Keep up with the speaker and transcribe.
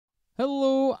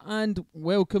Hello and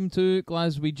welcome to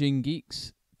Glaswegian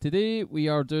Geeks. Today we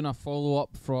are doing a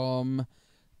follow-up from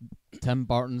Tim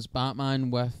Burton's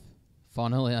Batman with,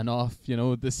 funnily enough,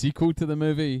 the sequel to the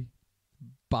movie,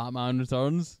 Batman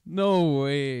Returns. No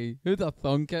way. Who'd have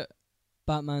thunk it?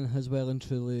 Batman has well and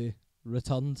truly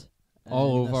returned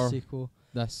All in over this sequel.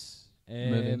 This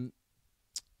movie.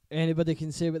 Anybody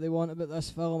can say what they want about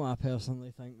this film. I personally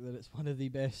think that it's one of the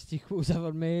best sequels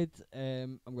ever made.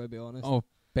 I'm going to be honest. Oh,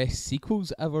 best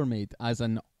sequels ever made, as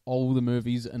in all the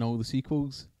movies and all the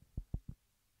sequels?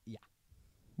 Yeah.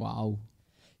 Wow.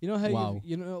 You know how Wow.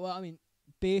 you know what I mean?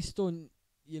 Based on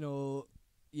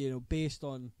based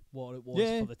on what it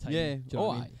was for the time. Yeah. Do you know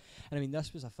what I mean? Aye. And I mean,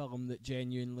 this was a film that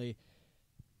genuinely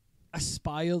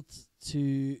aspired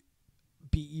to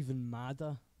be even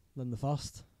madder than the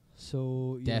first.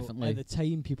 So Definitely. at the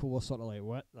time, people were sort of like,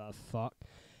 "What the fuck?"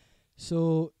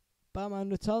 So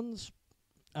Batman Returns,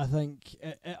 I think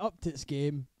it upped its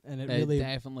game, and it really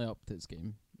definitely upped its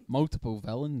game. Multiple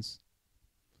villains,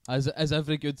 as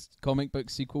every good comic book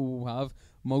sequel will have.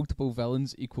 Multiple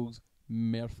villains equals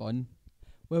more fun.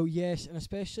 Well, yes, and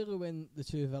especially when the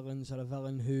two villains are a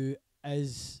villain who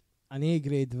is an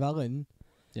A-grade villain,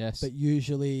 Yes, but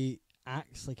usually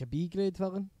acts like a B-grade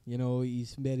villain. You know,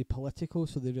 he's very political,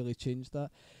 so they really changed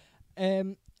that.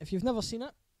 If you've never seen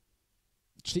it,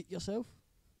 treat yourself.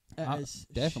 It is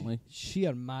definitely.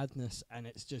 sheer madness, and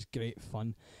it's just great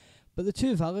fun. But the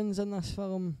two villains in this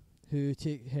film who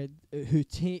take the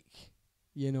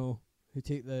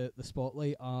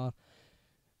spotlight are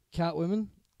Catwoman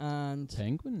and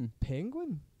Penguin.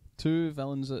 Two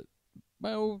villains that,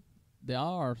 well, they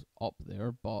are up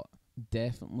there, but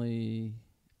definitely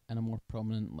in a more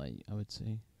prominent light, I would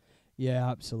say. Yeah,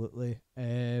 absolutely.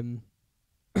 A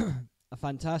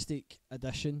fantastic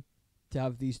addition to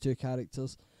have these two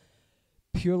characters.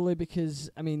 Purely because,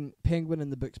 I mean, Penguin in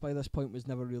the books by this point was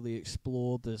never really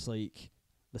explored as like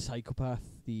the psychopath,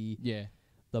 the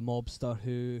mobster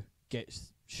who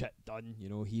gets shit done. You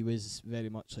know, he was very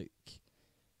much like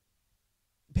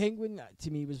Penguin.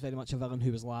 To me, was very much a villain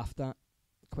who was laughed at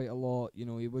quite a lot. You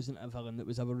know, he wasn't a villain that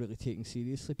was ever really taken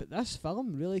seriously. But this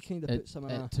film really kind of puts him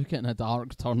in It took it in a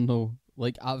dark turn though,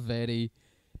 like a very,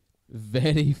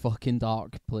 very fucking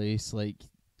dark place. Like,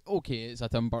 okay, it's a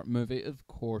Tim Burton movie. Of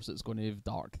course, it's going to have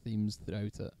dark themes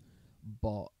throughout it.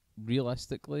 But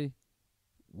realistically,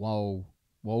 wow.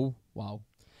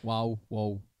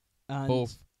 And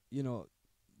Both. you know,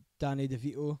 Danny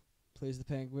DeVito plays the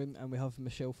Penguin, and we have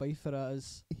Michelle Pfeiffer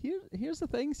as. Here's the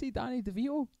thing. See, Danny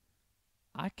DeVito,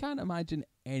 I can't imagine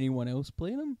anyone else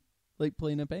playing him, like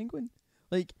playing a penguin.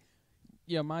 Like,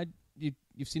 you've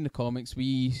seen the comics.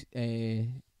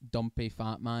 Dumpy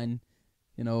fat man.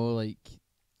 You know, like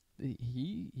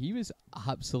he was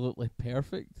absolutely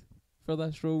perfect for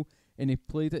this role, and he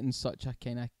played it in such a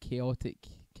kind of chaotic,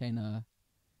 kind of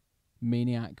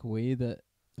maniac way that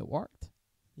it worked.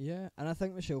 Yeah, and I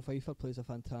think Michelle Pfeiffer plays a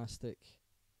fantastic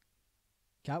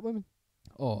Catwoman.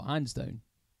 Oh, hands down.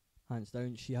 Hands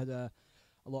down. She had a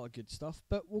lot of good stuff,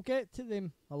 but we'll get to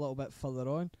them a little bit further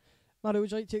on. Mary,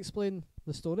 would you like to explain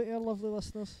the story to our lovely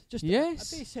listeners? Just a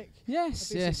basic.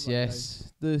 Yes. Rundown.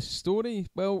 The story,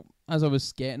 well, as I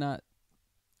was getting at,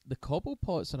 the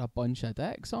Cobblepots are a bunch of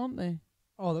dicks, aren't they?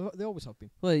 Oh, they always have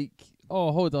been. Like,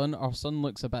 oh, hold on, our son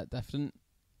looks a bit different.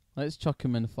 Let's chuck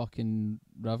him in the fucking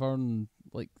river and,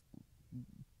 like,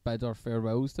 bid our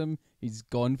farewells to him. He's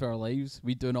gone for our lives.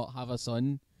 We do not have a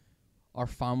son. Our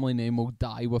family name will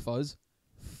die with us.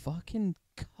 Fucking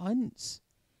cunts.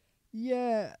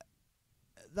 Yeah,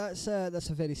 that's a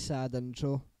very sad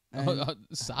intro.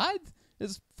 Sad?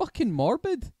 It's fucking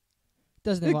morbid.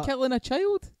 Doesn't They're killing a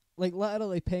child. Like,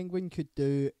 literally, Penguin could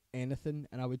do anything,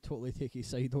 and I would totally take his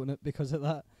side on it because of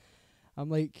that. I'm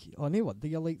like, oh, no wonder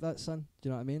you like that, son. Do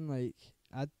you know what I mean? Like,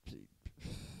 I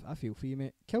feel for you,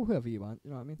 mate. Kill whoever you want.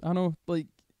 You know what I mean? I know, like,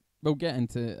 we'll get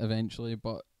into it eventually,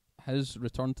 but his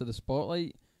return to the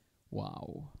spotlight,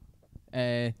 wow.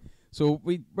 So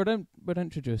we're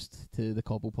introduced to the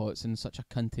Cobblepots in such a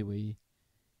cunty way,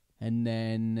 and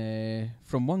then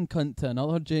from one cunt to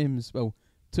another, James. Well,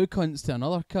 two cunts to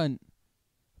another cunt.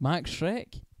 Max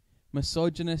Schreck,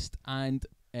 misogynist and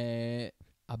a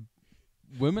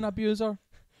woman abuser.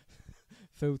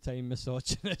 Full-time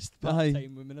misogynist,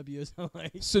 part-time woman abuser.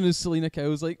 Like. As soon as Selena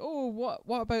Kyle's like, oh,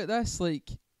 what about this?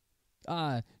 Like,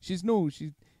 she's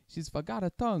forgot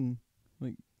her tongue.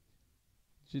 Like,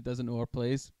 she doesn't know her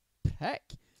place.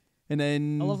 Prick. And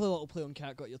then I love the little play on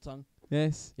cat got your tongue.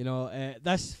 Yes. You know,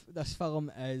 this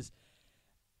film is.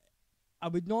 I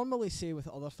would normally say with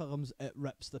other films it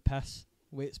rips the piss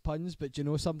with its puns, but do you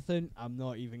know something? I'm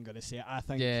not even gonna say it. I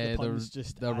think the puns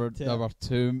there were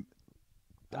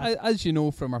as you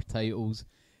know from our titles,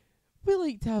 we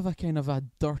like to have a kind of a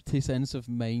dirty sense of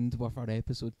mind with our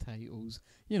episode titles.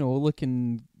 You know,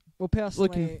 looking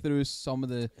through some of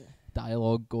the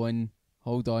dialogue, going,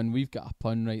 hold on, we've got a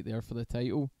pun right there for the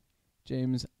title.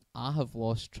 James, I have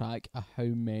lost track of how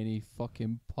many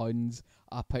fucking puns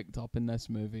I picked up in this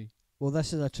movie. Well,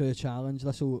 this is a true challenge.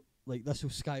 This will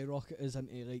skyrocket us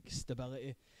into like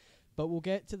stability. But we'll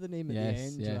get to the name at the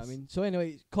end. Do you know what I mean? So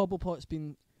anyway, Cobblepot's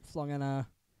been flung in the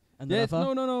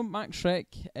river. No. Max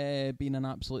Shrek being an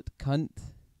absolute cunt.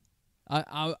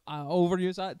 I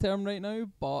overuse that term right now,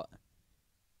 but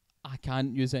I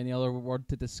can't use any other word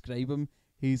to describe him.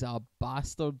 He's a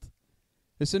bastard.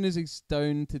 As soon as he's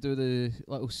down to do the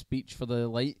little speech for the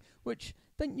light, which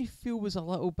didn't you feel was a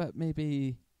little bit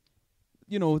maybe,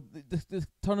 you know, the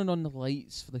turning on the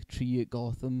lights for the tree at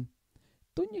Gotham.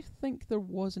 Don't you think there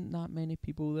wasn't that many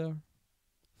people there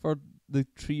for the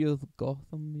tree of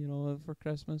Gotham, you know, for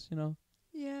Christmas, you know?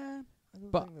 Yeah, I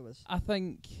don't think there was. I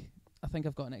think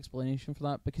I've got an explanation for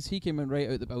that, because he came in right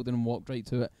out the building and walked right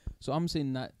to it. So I'm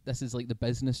saying that this is like the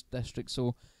business district,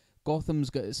 so Gotham's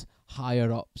got its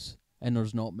higher ups, and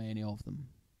there's not many of them.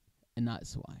 And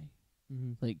that's why.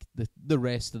 Mm-hmm. Like, the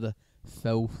rest of the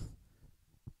filth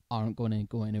aren't going to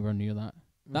go anywhere near that.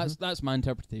 Mm-hmm. That's my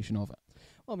interpretation of it.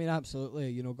 Well, I mean, absolutely.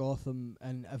 You know, Gotham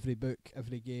in every book,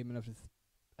 every game, and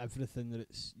everything that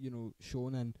it's, you know,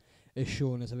 shown in is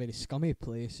shown as a very scummy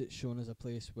place. It's shown as a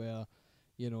place where,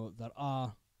 you know, there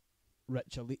are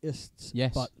rich elitists,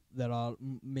 yes, but there are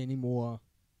many more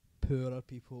poorer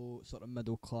people, sort of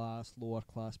middle class, lower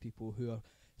class people who are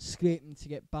scraping to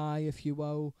get by, if you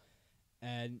will.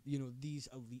 And, you know, these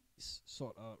elites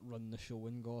sort of run the show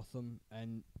in Gotham.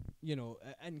 And, you know,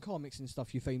 in comics and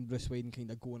stuff, you find Bruce Wayne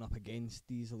kind of going up against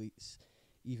these elites,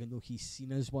 even though he's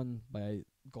seen as one by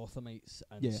Gothamites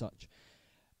and such.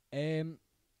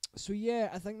 So,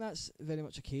 yeah, I think that's very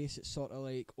much a case. It's sort of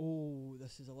like, oh,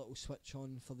 this is a little switch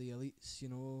on for the elites, you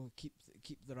know, keep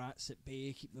the rats at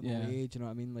bay, keep them away, do you know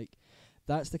what I mean? Like,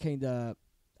 that's the kind of...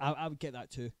 I would get that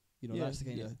too. You know, that's the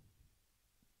kind of...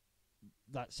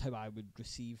 That's how I would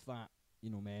receive that, you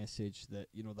know, message that,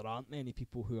 you know, there aren't many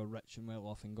people who are rich and well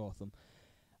off in Gotham.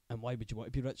 And why would you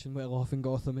want to be rich and well off in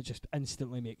Gotham? It just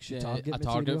instantly makes you target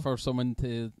material. Target for someone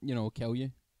to, you know, kill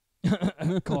you.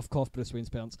 Cough, cough, Bruce Wayne's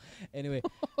parents. Anyway,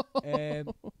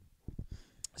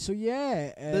 so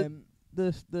yeah,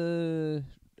 the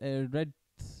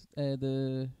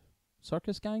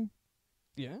circus gang.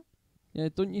 Yeah.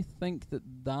 Don't you think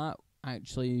that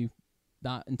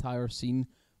entire scene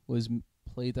was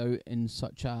played out in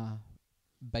such a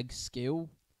big scale?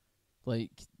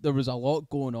 Like, there was a lot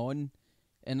going on,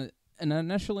 and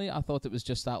initially I thought it was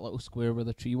just that little square where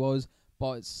the tree was,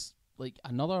 but it's like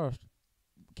another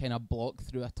kind of block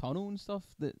through a tunnel and stuff.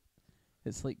 That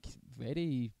it's like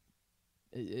very,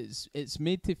 it's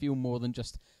made to feel more than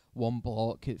just one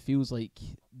block. It feels like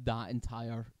that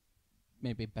entire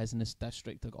maybe business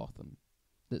district of Gotham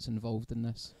that's involved in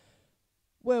this.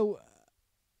 Well,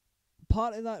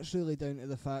 part of that's really down to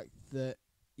the fact that,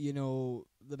 you know,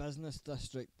 the business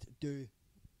district do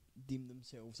deem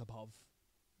themselves above.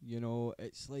 You know,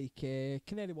 it's like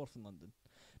Canary Wharf in London.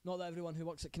 Not that everyone who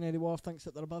works at Canary Wharf thinks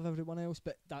that they're above everyone else,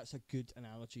 but that's a good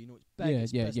analogy. You know, it's big,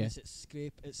 it's business,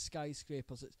 it's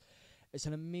skyscrapers, it's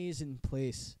an amazing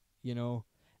place, you know,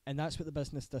 and that's what the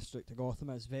business district of Gotham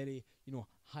is. Very, you know,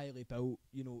 highly built,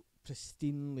 you know,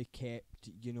 pristinely kept,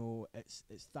 you know, it's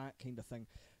that kind of thing.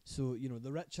 So, you know,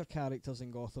 the richer characters in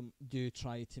Gotham do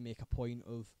try to make a point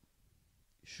of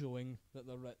showing that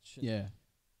they're rich. And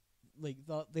like,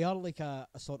 they are like a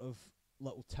sort of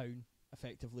little town,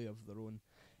 effectively, of their own,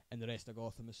 and the rest of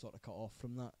Gotham is sort of cut off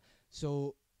from that.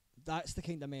 So that's the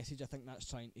kind of message I think that's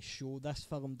trying to show. This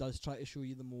film does try to show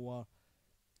you the more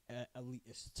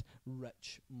elitist,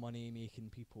 rich, money-making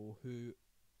people who,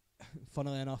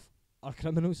 funnily enough, are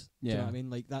criminals. Do you know what I mean?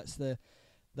 Like, that's the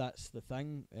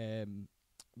thing.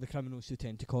 The criminals who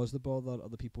tend to cause the bother are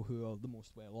the people who are the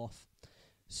most well off.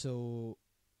 So,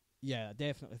 yeah, I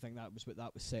definitely think that was what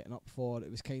that was setting up for.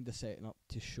 It was kind of setting up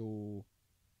to show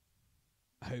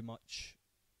how much,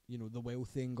 you know, the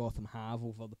wealthy in Gotham have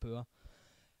over the poor,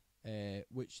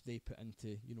 which they put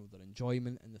into, you know, their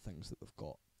enjoyment and the things that they've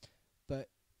got. But,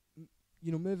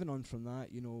 you know, moving on from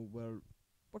that, you know, we're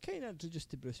kind of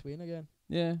introduced to Bruce Wayne again.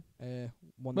 Yeah.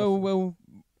 Wonderful.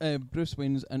 Bruce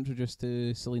Wayne's introduced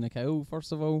to Selina Kyle,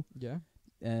 first of all. Yeah.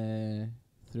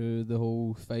 Through the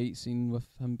whole fight scene with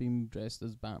him being dressed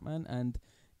as Batman and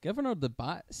giving her the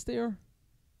bat stare.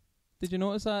 Did you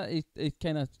notice that? He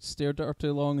kind of stared at her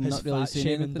too long and His not really saying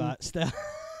anything. Bat stare.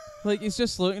 Like, he's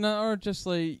just looking at her, just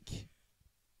like,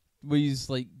 he's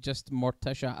like just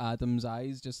Morticia Adams'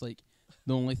 eyes, just like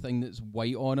the only thing that's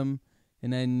white on him,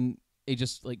 and then he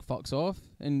just like fucks off,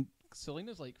 and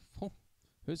Selena's like, oh,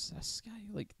 who's this guy?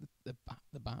 Like the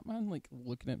Batman, like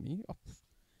looking at me. Oh,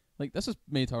 like this has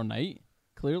made her night,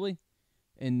 clearly.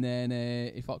 And then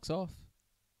he fucks off,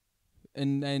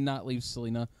 and then that leaves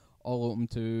Selena all open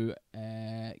to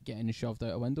getting shoved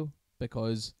out a window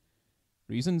because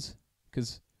reasons.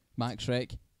 Because Max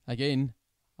Shrek, again,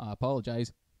 I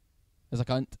apologise, is a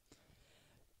cunt.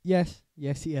 Yes,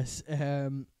 he is.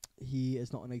 He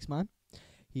is not a nice man.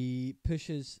 He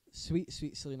pushes sweet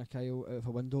Selena Kyle out of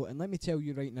a window, and let me tell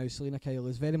you right now, Selena Kyle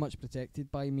is very much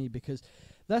protected by me because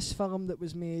this film that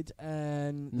was made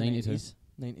in the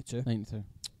 92,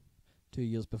 2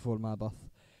 years before my birth,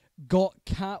 got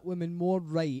Catwoman more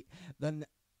right than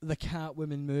the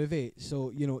Catwoman movie. So,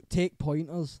 you know, take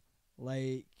pointers.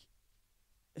 Like,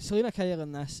 Selena Kyle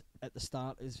in this at the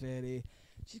start is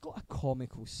she's got a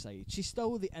comical side. She's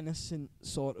still the innocent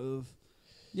sort of...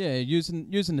 Yeah, using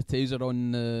the taser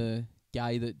on the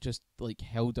guy that just like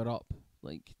held her up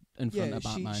like in front of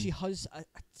Batman. She has a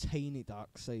tiny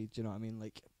dark side, you know what I mean?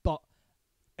 Like, but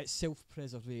it's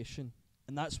self-preservation,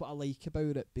 and that's what I like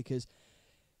about it, because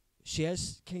she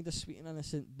is kind of sweet and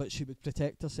innocent, but she would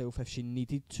protect herself if she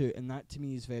needed to, and that to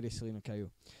me is very Selena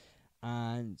Kyle.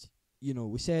 And you know,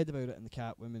 we said about it in the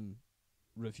Catwoman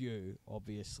review,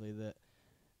 obviously, that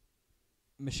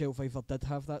Michelle Pfeiffer did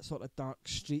have that sort of dark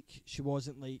streak. She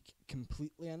wasn't like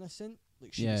completely innocent,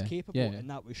 like she was capable, and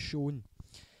that was shown.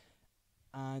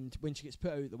 And when she gets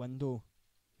put out the window,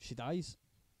 she dies.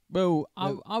 Well,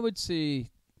 I would say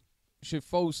she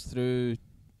falls through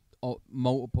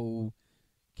multiple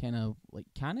kind of like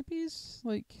canopies,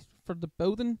 like for the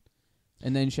building,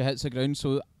 and then she hits the ground.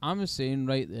 So I'm saying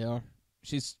right there,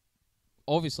 she's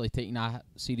obviously taking a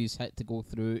serious hit to go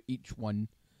through each one,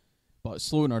 but it's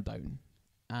slowing her down.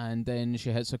 And then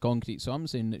she hits the concrete. So I'm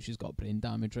saying that she's got brain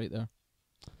damage right there.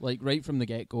 Like, right from the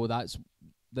get-go,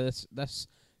 this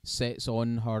sets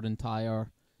on her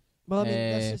entire... Well, I mean,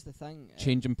 this is the thing.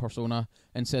 Changing persona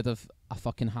instead of a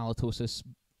fucking halitosis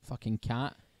fucking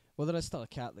cat. Well, there is still a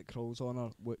cat that crawls on her,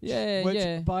 which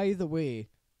yeah. by the way,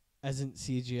 isn't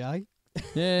CGI.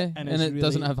 Yeah, and it really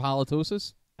doesn't have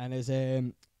halitosis. And is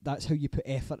that's how you put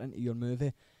effort into your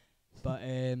movie. But,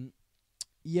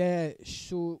 yeah,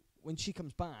 so... when she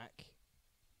comes back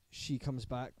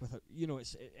with her, you know,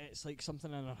 it's like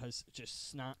something in her has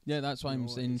just snapped. Yeah, that's why I'm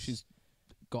saying she's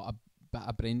got a bit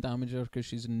of brain damage there, because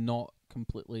she's not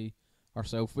completely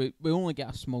herself. We only get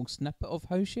a small snippet of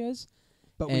how she is,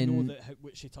 but we know that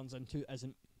what she turns into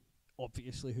isn't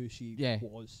obviously who she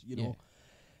was, you know.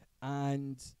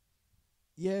 And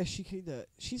yeah, she's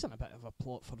in a bit of a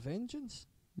plot for vengeance.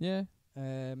 Yeah.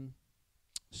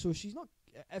 So she's not.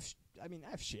 If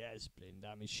she is brain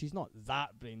damaged, she's not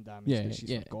that brain damaged that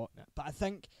she's forgotten it. But I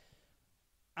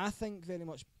think very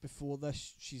much before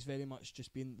this, she's very much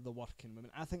just been the working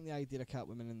woman. I think the idea of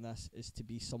Catwoman in this is to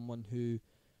be someone who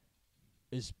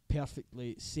is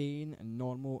perfectly sane and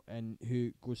normal, and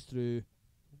who goes through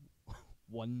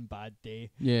one bad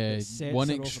day. Yeah, one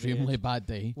extremely bad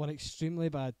day. One extremely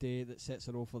bad day that sets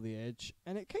her over the edge,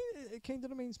 and it kind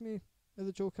of reminds me of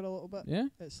the Joker a little bit. Yeah,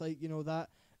 it's like, you know, that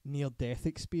near-death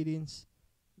experience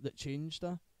that changed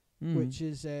her, which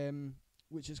is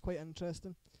quite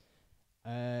interesting.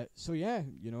 So yeah,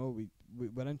 you know,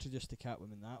 we're introduced to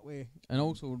Catwoman that way, and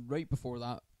also right before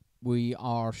that, we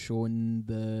are shown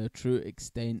the true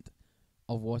extent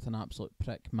of what an absolute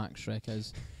prick Max Shrek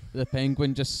is. The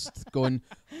Penguin just going,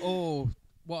 "Oh,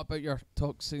 what about your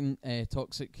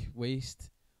toxic waste?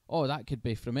 Oh, that could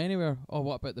be from anywhere. Oh,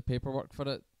 what about the paperwork for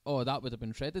it? Oh, that would have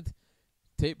been shredded,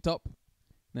 taped up." And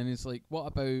then he's like, "What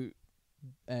about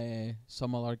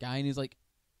some other guy?" And he's like,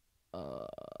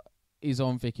 he's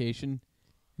on vacation.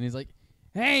 And he's like,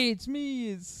 "Hey, it's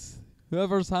me. It's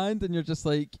whoever's hand." And you're just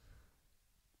like,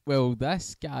 well,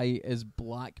 this guy is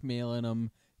blackmailing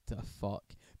him to fuck.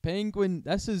 Penguin,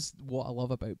 this is what I love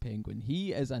about Penguin.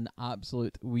 He is an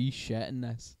absolute wee shit in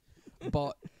this.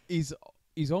 But he's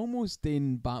almost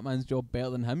doing Batman's job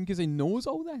better than him, because he knows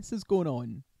all this is going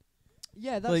on.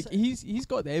 Yeah, that's like he's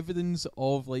got the evidence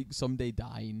of like somebody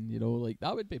dying, you know, like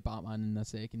that would be Batman in a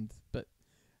second. But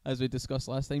as we discussed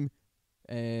last time,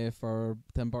 for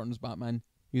Tim Burton's Batman,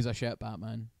 he's a shit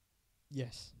Batman.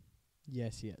 Yes, he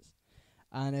is.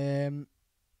 And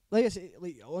like I say,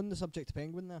 like on the subject of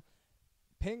Penguin, there,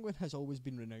 Penguin has always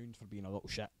been renowned for being a little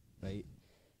shit, right?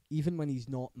 Even when he's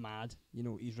not mad, you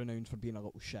know, he's renowned for being a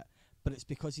little shit. But it's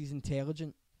because he's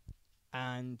intelligent,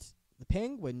 and the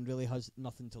Penguin really has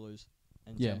nothing to lose.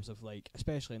 In terms of, like,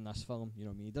 especially in this film, you know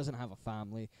what I mean? He doesn't have a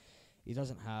family. He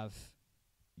doesn't have,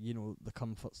 the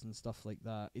comforts and stuff like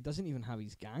that. He doesn't even have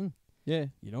his gang. Yeah.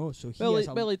 So he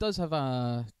he does have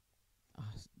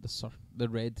the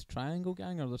Red Triangle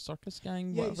gang or the Circus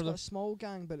gang. Yeah, he's got a small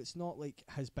gang, but it's not like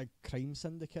his big crime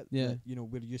syndicate that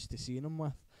we're used to seeing him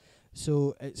with.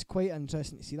 So it's quite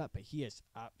interesting to see that. But he is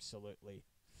absolutely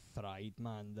fried,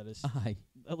 man. There is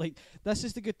like, this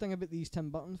is the good thing about these Tim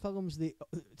Burton films.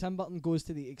 Tim Burton goes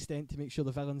to the extent to make sure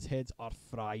the villains' heads are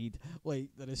fried. Like,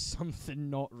 there is something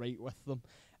not right with them,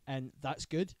 and that's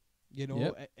good.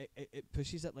 It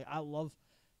pushes it. Like, I love,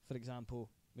 for example,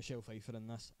 Michelle Pfeiffer in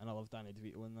this, and I love Danny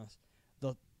DeVito in this.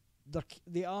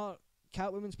 They are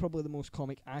Catwoman's probably the most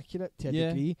comic accurate to a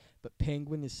degree, but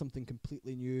Penguin is something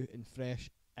completely new and fresh,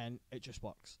 and it just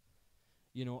works.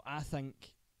 I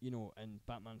think, in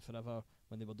Batman Forever,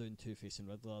 when they were doing Two-Face and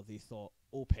Riddler, they thought,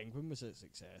 Penguin was a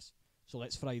success, so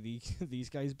let's fry these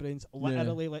guys' brains.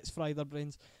 Literally, let's fry their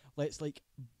brains. Let's, like,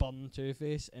 burn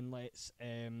Two-Face, and let's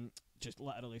just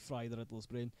literally fry the Riddler's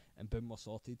brain, and boom, we're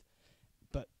sorted.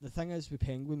 But the thing is with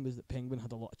Penguin was that Penguin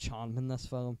had a lot of charm in this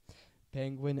film.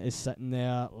 Penguin is sitting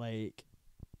there like,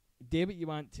 do what you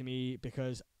want to me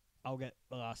because I'll get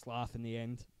the last laugh in the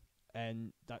end.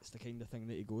 And that's the kind of thing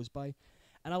that he goes by.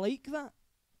 And I like that.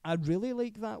 I really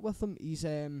like that with him. He's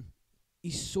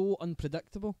so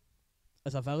unpredictable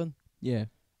as a villain. Yeah.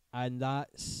 And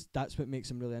that's what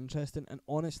makes him really interesting. And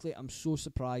honestly, I'm so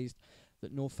surprised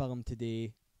that no film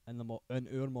today in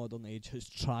our modern age has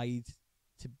tried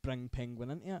to bring Penguin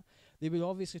into it. They would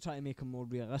obviously try to make him more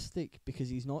realistic because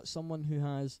he's not someone who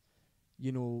has,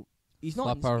 he's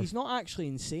not actually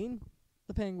insane.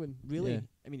 The Penguin, really. Yeah.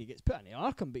 I mean, he gets put into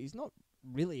Arkham, but he's not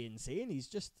really insane. He's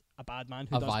just a bad man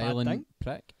who does bad things. A violent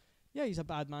prick. Yeah, he's a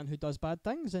bad man who does bad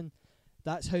things, and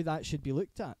that's how that should be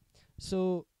looked at.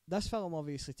 So this film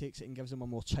obviously takes it and gives him a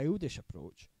more childish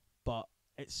approach, but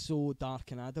it's so dark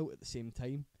and adult at the same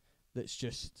time that's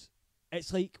just,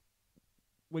 it's like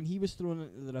when he was thrown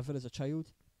into the river as a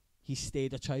child, he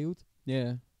stayed a child.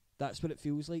 Yeah. That's what it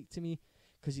feels like to me,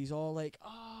 because he's all like,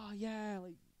 oh, yeah,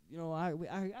 like,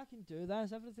 I can do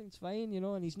this, everything's fine,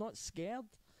 and he's not scared.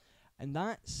 And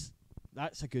that's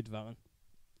a good villain.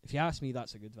 If you ask me,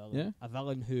 that's a good villain. Yeah. A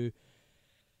villain who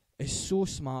is so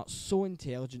smart, so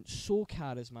intelligent, so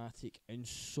charismatic, and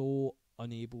so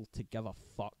unable to give a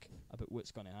fuck about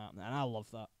what's going to happen. And I love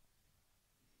that.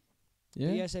 Yeah.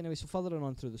 But yes, anyway, so further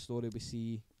on through the story, we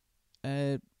see...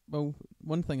 well,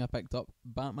 one thing I picked up,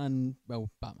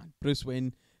 Bruce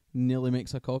Wayne nearly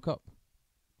makes a cock-up.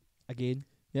 Again?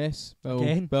 Yes. Well,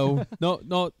 Again? Well,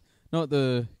 not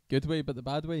the good way, but the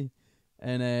bad way.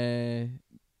 And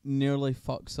nearly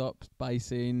fucks up by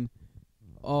saying,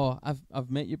 "Oh, I've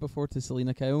met you before," to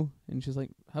Selena Kyle, and she's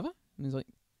like, "Have I?" And he's like,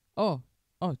 "Oh,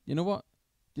 you know what?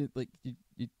 You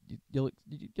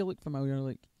look familiar.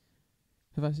 Like,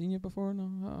 have I seen you before?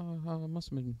 No, I must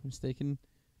have been mistaken."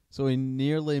 So he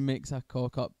nearly makes a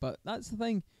cock up, but that's the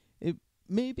thing.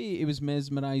 Maybe he was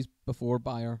mesmerised before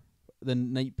by her the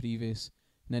night previous,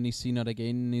 and then he's seen her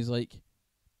again, and he's like,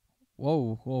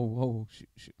 "Whoa,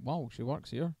 she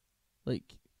works here,"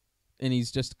 like, and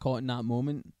he's just caught in that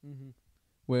moment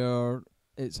where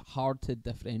it's hard to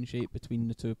differentiate between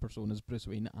the two personas, Bruce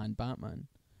Wayne and Batman,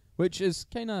 which is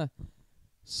kind of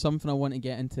something I want to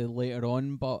get into later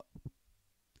on, but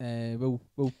we'll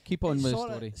keep on with the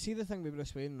story. See the thing with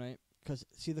Bruce Wayne, right? Because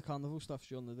see the carnival stuff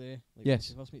during the day. Like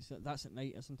yes. That's at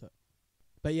night, isn't it?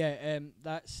 But yeah,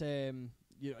 that's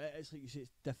it's like you say,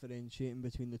 it's differentiating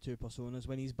between the two personas.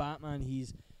 When he's Batman,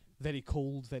 he's very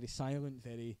cold, very silent,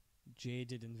 very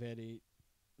jaded, and very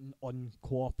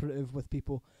uncooperative with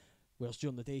people. Whereas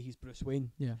during the day, he's Bruce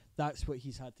Wayne. Yeah, that's what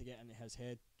he's had to get into his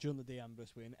head. During the day, I'm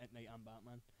Bruce Wayne. At night, I'm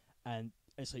Batman. And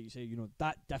it's like you say,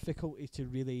 that difficulty to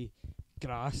really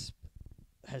grasp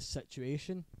his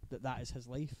situation, that is his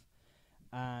life.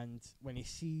 And when he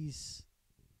sees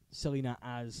Selena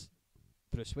as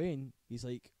Bruce Wayne, he's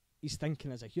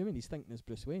thinking as a human, he's thinking as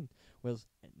Bruce Wayne. Whereas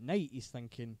at night, he's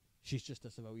thinking she's just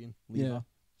a civilian. Leave her.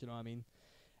 Do you know what I mean?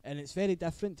 And it's very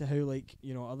different to how,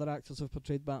 other actors have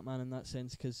portrayed Batman in that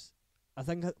sense, because I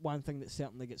think that one thing that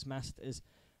certainly gets missed is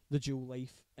the dual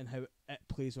life and how it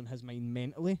plays on his mind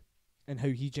mentally, and how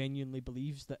he genuinely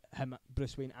believes that him,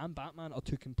 Bruce Wayne, and Batman are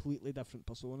two completely different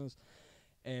personas,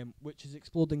 which is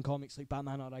explored in comics like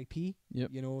Batman R.I.P.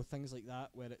 Yep. Things like that,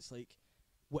 where it's like,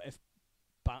 what if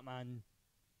Batman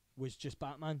was just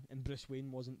Batman and Bruce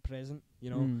Wayne wasn't present?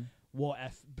 What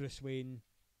if Bruce Wayne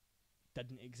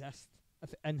didn't exist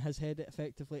in his head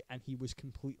effectively, and he was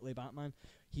completely Batman?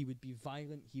 He would be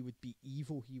violent, he would be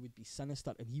evil, he would be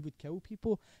sinister, and he would kill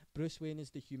people. Bruce Wayne is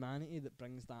the humanity that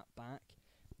brings that back.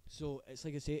 So it's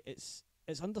like I say, it's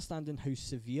it's understanding how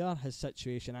severe his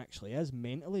situation actually is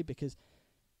mentally, because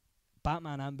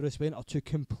Batman and Bruce Wayne are two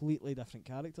completely different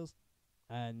characters,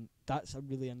 and that's a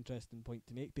really interesting point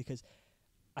to make, because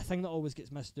a thing that always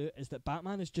gets missed out is that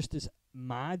Batman is just as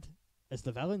mad as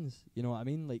the villains. You know what I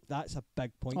mean? Like, that's a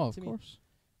big point to me. Of course.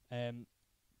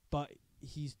 But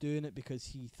he's doing it because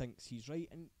he thinks he's right,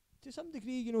 and to some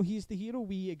degree, you know, he's the hero.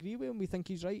 We agree with him. We think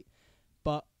he's right,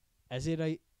 but is he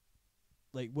right?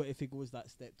 Like, what if he goes that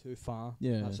step too far?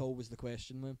 Yeah, that's always the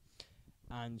question with him.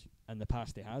 And in the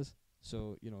past, he has.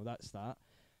 So, you know, that's that.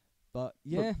 But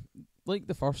yeah, like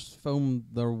the first film,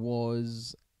 there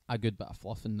was a good bit of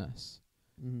fluff in this,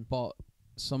 but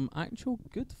some actual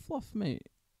good fluff, mate.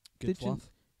 Good fluff.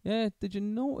 Did you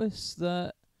notice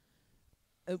that?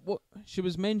 She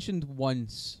was mentioned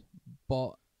once,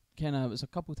 but kind of it was a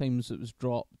couple times it was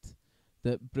dropped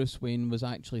that Bruce Wayne was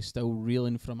actually still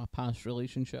reeling from a past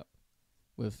relationship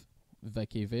with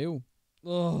Vicky Vale.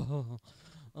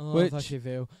 Vicky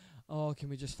Vale. Oh, can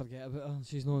we just forget about her?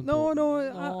 She's not important. No.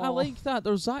 I like that.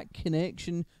 There's that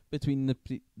connection between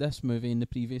this movie and the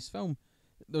previous film.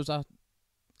 There's a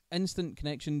instant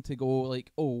connection to go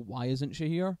like, oh, why isn't she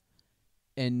here?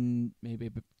 And maybe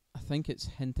I think it's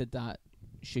hinted that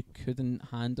she couldn't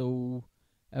handle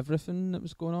everything that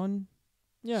was going on.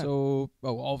 Yeah. So,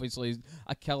 well, obviously,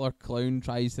 a killer clown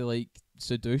tries to like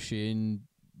seduce you, and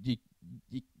you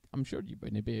I'm sure you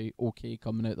wouldn't be okay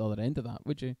coming out the other end of that,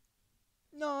 would you?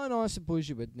 No, I suppose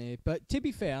you wouldn't. But to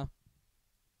be fair,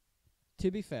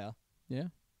 yeah,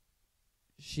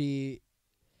 she,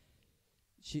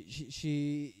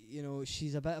 you know,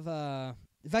 she's a bit of a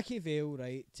Vicky Vale,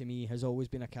 right? To me, has always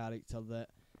been a character that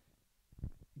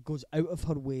goes out of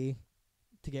her way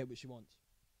to get what she wants,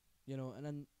 you know. And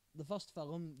in the first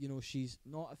film, you know, she's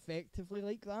not effectively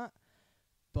like that,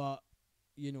 but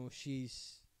you know,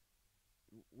 she's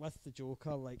with the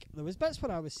Joker. Like, there was bits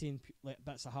where I was seeing like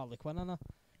bits of Harley Quinn in her.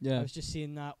 Yeah, I was just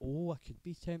saying that. Oh, I could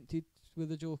be tempted with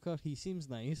the Joker. He seems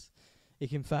nice. He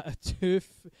can fit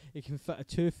a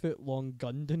 2 foot long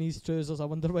gun down his trousers. I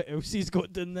wonder what else he's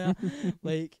got down there.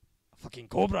 Like a fucking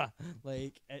cobra.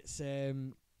 Like, it's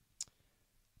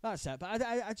that's it. But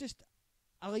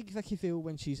I like Vicky Vale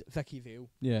when she's Vicky Vale.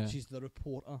 Yeah, she's the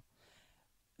reporter.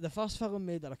 The first film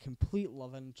made her a complete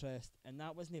love interest, and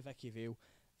that wasn't Vicky Vale.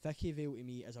 Vicky Vale to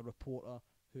me is a reporter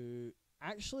who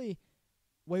actually,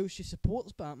 while she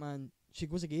supports Batman, she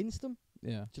goes against him.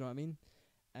 Yeah. Do you know what I mean?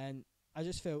 And I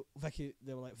just felt they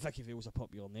were like, Vicky Vale's a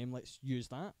popular name, let's use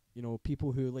that. You know,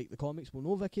 people who like the comics will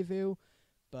know Vicky Vale,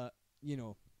 but, you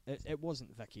know, it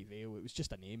wasn't Vicky Vale, it was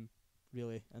just a name,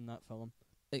 really, in that film.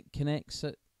 It connects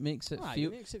it, makes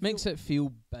it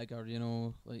feel bigger, you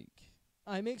know, like...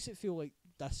 It makes it feel like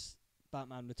this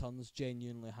Batman Returns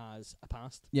genuinely has a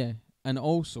past. Yeah, and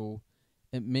also,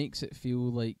 it makes it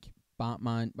feel like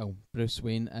Bruce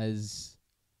Wayne is,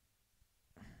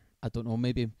 I don't know,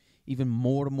 maybe even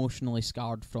more emotionally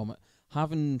scarred from it.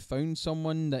 Having found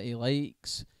someone that he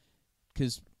likes,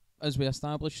 because as we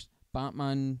established,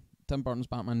 Tim Burton's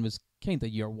Batman was kind of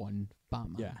year one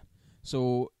Batman. Yeah.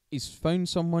 So he's found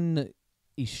someone that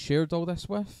he's shared all this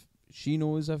with, she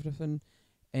knows everything,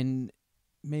 and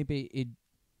maybe he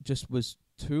just was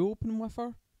too open with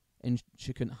her, and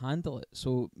she couldn't handle it.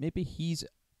 So maybe he's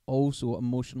also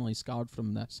emotionally scarred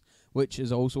from this, which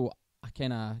is also a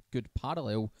kind of good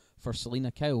parallel for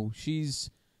Selena Kyle. She's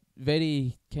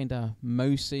very kind of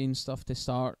mousy and stuff to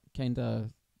start, kind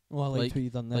of... Oh, I liked what you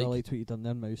done there. I liked what you done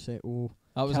there, mousy. Oh,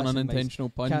 that was an unintentional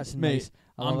pun. Mate,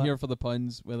 I'm here for the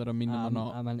puns, whether I mean them or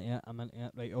not. I'm into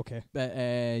it. Right, okay. But,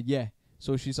 yeah,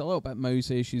 so she's a little bit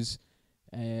mousy. She's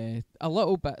a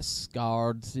little bit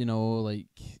scarred, you know, like,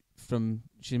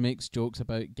 she makes jokes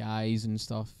about guys and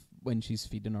stuff when she's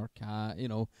feeding her cat, you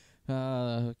know.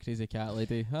 Crazy cat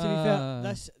lady. To be fair,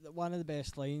 that's one of the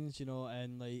best lines, you know,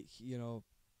 and like, you know,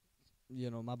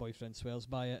 my boyfriend swears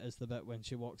by it, is the bit when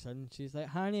she walks in, she's like,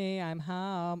 honey, I'm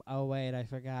home. Oh wait, I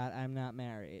forgot, I'm not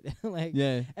married. Like,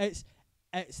 yeah, it's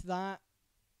that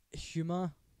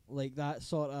humour, like that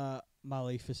sort of, my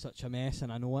life is such a mess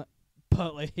and I know it,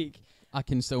 but like, I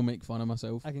can still make fun of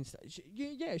myself.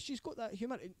 She's got that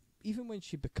humour. Even when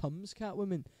she becomes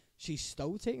Catwoman, she's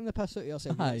still taking the piss out of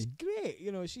herself. It's great,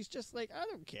 you know. She's just like, I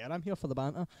don't care, I'm here for the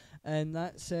banter, and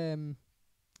that's a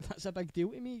big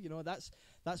deal to me. You know, that's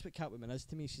what Catwoman is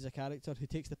to me. She's a character who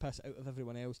takes the piss out of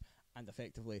everyone else and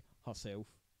effectively herself.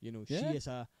 You know,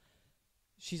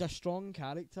 she's a strong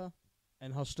character,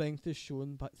 and her strength is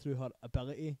shown through her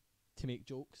ability to make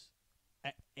jokes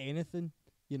at anything.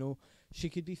 You know, she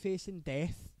could be facing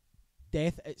death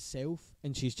itself,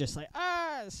 and she's just like,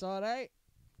 it's alright,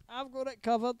 I've got it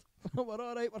covered. We're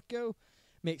alright, we're cool.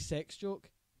 Make sex joke,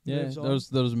 Yeah, moves on.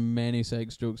 there's many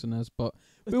sex jokes in this, but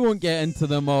we won't get into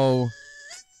them all.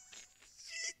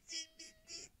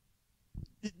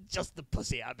 Just the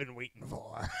pussy I've been waiting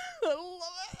for. I love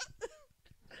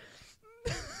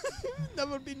it.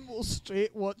 Never been more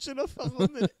straight watching a film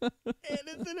than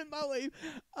anything in my life.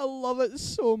 I love it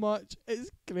so much. It's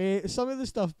great. Some of the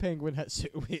stuff Penguin hits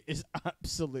it with is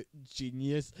absolute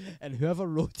genius, and whoever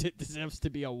wrote it deserves to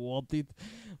be awarded.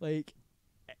 Like,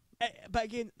 but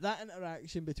again, that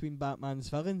interaction between Batman's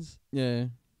villains, Yeah,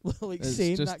 like it's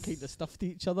saying just that kind of stuff to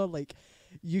each other, like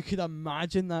you could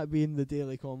imagine that being the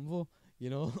daily convo. You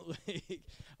know, like,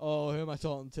 oh, who am I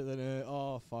talking to now?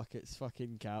 Oh, fuck, it's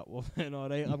fucking Catwoman,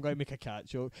 alright, I'm going to make a cat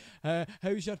joke.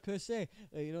 How's your pussy?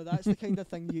 You know, that's the kind of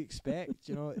thing you expect,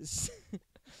 you know, it's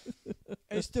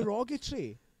it's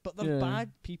derogatory, but they're bad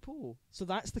people, so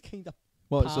that's the kind of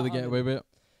what, so they get away with it?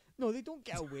 No, they don't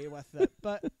get away with it,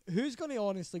 but who's going to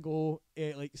honestly go,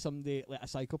 like, somebody, like a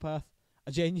psychopath?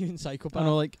 A genuine psychopath. I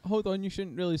know, like, hold on, you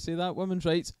shouldn't really say that. Women's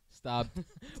rights. Stab.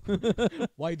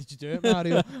 Why did you do it,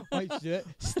 Mario? Why did you do it?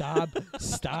 Stab,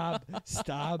 stab,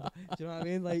 stab. Do you know what I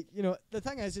mean? Like, you know, the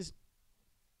thing is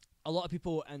a lot of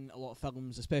people in a lot of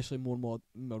films, especially more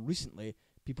recently,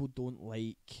 people don't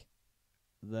like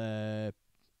the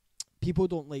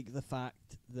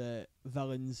fact that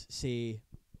villains say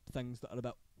things that are a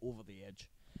bit over the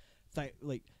edge.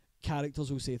 Like,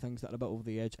 characters will say things that are a bit over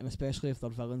the edge, and especially if they're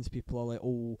villains, people are like,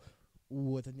 oh,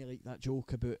 I didn't like that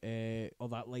joke about, or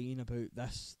that line about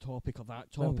this topic or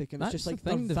that topic, and it's just like the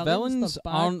thing. The villains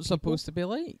aren't supposed to be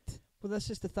liked. Well, this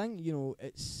is the thing, you know.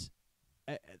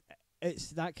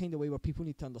 It's that kind of way where people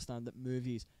need to understand that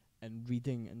movies and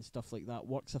reading and stuff like that,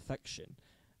 works of fiction,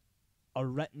 are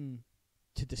written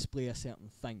to display a certain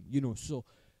thing, you know. So,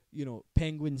 you know,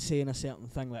 Penguin saying a certain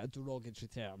thing, like a derogatory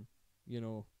term, you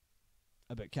know,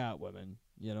 about Catwoman,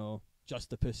 you know, just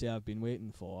the pussy I've been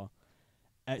waiting for.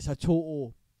 It's a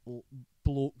total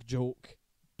bloke joke,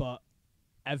 but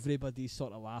everybody's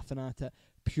sort of laughing at it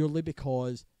purely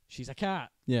because she's a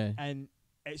cat. Yeah. And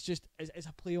it's just, it's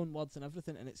a play on words and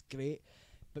everything, and it's great.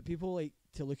 But people like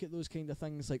to look at those kind of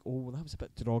things like, oh, well, that was a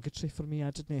bit derogatory for me.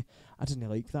 I didn't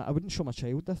like that. I wouldn't show my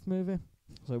child this movie.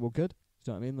 It's like, well, good.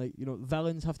 Do you know what I mean? Like, you know,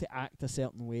 villains have to act a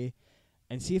certain way,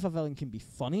 and see if a villain can be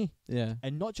funny. Yeah.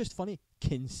 And not just funny,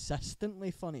 consistently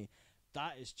funny.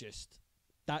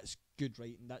 That's good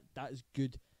writing. That is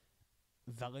good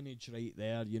villainage right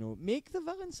there, you know. Make the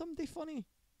villain somebody funny.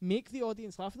 Make the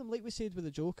audience laugh at them. Like we said with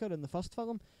the Joker in the first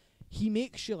film, he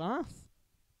makes you laugh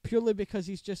purely because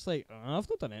he's just like, oh, I've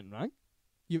not done anything wrong.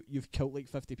 You've killed like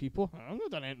 50 people. I've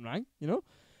not done anything wrong, you know.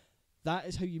 That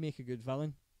is how you make a good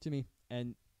villain to me.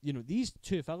 And, you know, these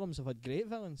two films have had great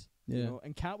villains. Yeah. You know,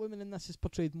 and Catwoman in this is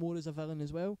portrayed more as a villain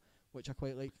as well, which I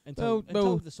quite like until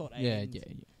the sort of end. Yeah.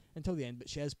 Until the end, but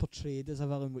she is portrayed as a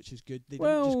villain, which is good. They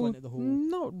didn't just go into the whole...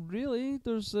 not really.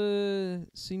 There's a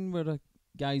scene where a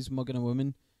guy's mugging a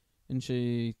woman and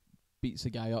she beats a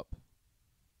guy up.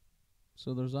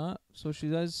 So there's that. So she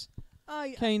is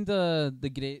kind of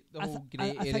the whole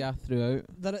grey area throughout.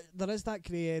 There is that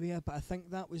grey area, but I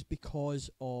think that was because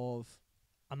of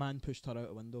a man pushed her out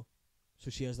a window. So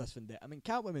she has this vendetta. I mean,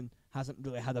 Catwoman hasn't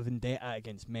really had a vendetta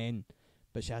against men,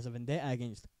 but she has a vendetta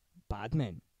against bad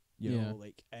men. You know,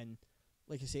 like, and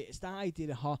like I say, it's that idea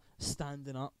of her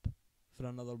standing up for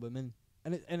another woman,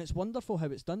 and it's wonderful how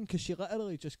it's done, because she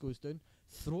literally just goes down,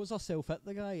 throws herself at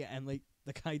the guy, and like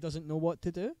the guy doesn't know what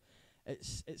to do.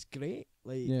 It's great,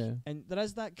 like, and there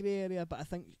is that grey area, but I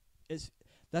think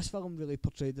this film really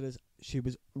portrayed her as she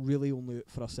was really only out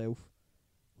for herself.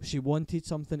 She wanted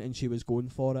something and she was going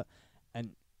for it,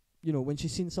 and you know, when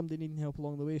she's seen somebody needing help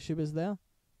along the way, she was there.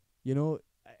 You know,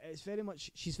 it's very much,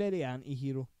 she's very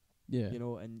anti-hero. Yeah. You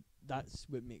know, and that's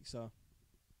what makes her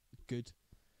good,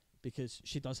 because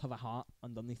she does have a heart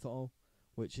underneath it all,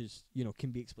 which is, you know,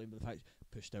 can be explained by the fact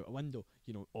pushed out a window,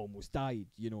 you know, almost died,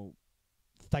 you know,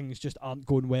 things just aren't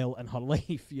going well in her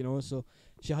life, you know, so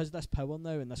she has this power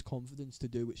now and this confidence to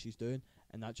do what she's doing,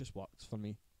 and that just works for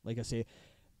me. Like I say,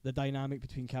 the dynamic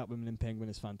between Catwoman and Penguin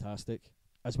is fantastic,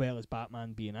 as well as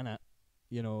Batman being in it.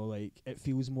 You know, like, it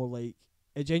feels more like,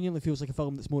 it genuinely feels like a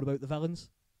film that's more about the villains,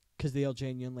 because they are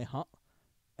genuinely hurt,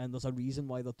 and there's a reason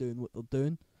why they're doing what they're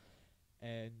doing.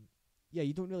 And yeah,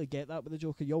 you don't really get that with the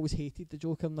Joker. You always hated the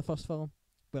Joker in the first film,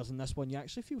 whereas in this one you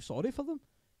actually feel sorry for them.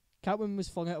 Catwoman was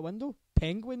flung out a window.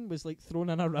 Penguin was like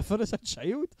thrown in a river as a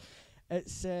child.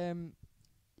 It's good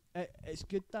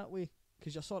that way,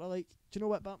 because you're sort of like, do you know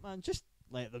what, Batman? Just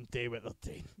let them do what they're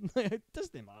doing. It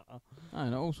doesn't matter.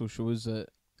 And it also shows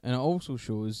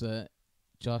that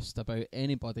just about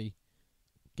anybody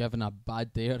given a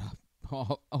bad day or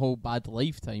a whole bad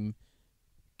lifetime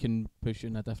can push you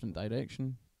in a different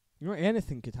direction. You know,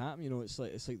 anything could happen. You know, it's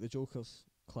like the Joker's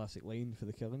classic line for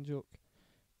the Killing Joke.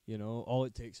 You know, all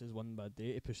it takes is one bad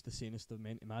day to push the sanest of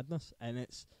men to madness, and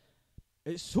it's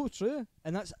so true.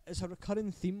 And it's a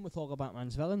recurring theme with all of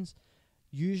Batman's villains.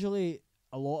 Usually,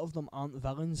 a lot of them aren't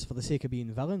villains for the sake of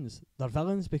being villains. They're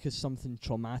villains because something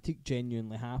traumatic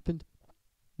genuinely happened.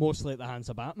 Mostly at the hands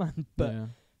of Batman, but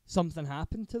something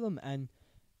happened to them, and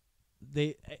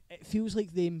it feels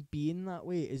like them being that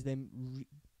way is them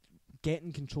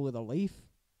getting control of their life,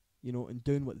 you know, and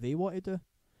doing what they want to do.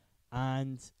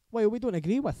 And while we don't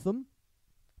agree with them,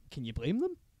 can you blame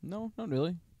them? No, not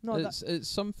really. No, it's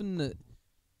something that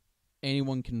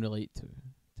anyone can relate to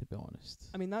be honest.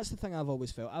 I mean, that's the thing I've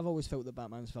always felt. I've always felt that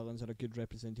Batman's villains are a good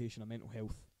representation of mental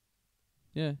health.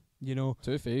 Yeah. You know,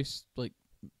 Two-Face, like,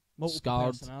 multiple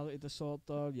scarred personality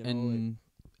disorder, you know. And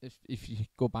if you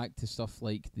go back to stuff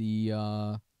like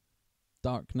the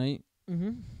Dark Knight,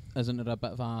 isn't there a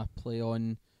bit of a play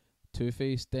on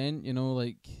Two-Face then? You know,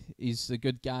 like, he's a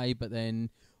good guy, but then,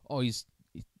 he's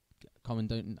coming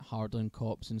down hard on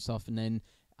cops and stuff, and then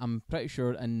I'm pretty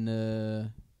sure in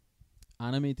the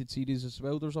animated series as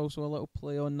well, there's also a little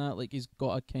play on that. Like, he's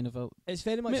got a kind of a... It's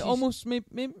very much... almost,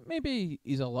 maybe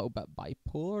he's a little bit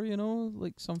bipolar, you know?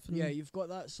 Like, something... Yeah, you've got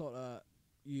that sort of...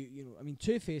 You know, I mean,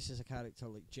 Two-Face is a character,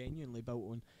 like, genuinely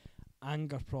built on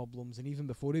anger problems, and even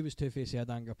before he was Two-Face, he had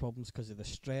anger problems because of the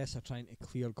stress of trying to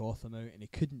clear Gotham out, and he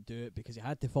couldn't do it because he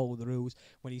had to follow the rules.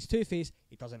 When he's Two-Face,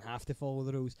 he doesn't have to follow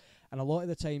the rules, and a lot of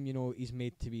the time, you know, he's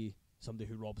made to be somebody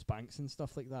who robs banks and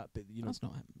stuff like that, but, you know... That's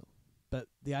not him, though. But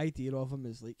the idea of him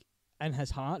is, like, in his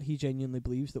heart, he genuinely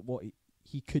believes that what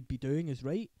he could be doing is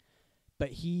right, but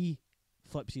he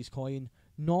flips his coin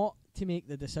not to make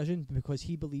the decision because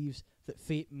he believes that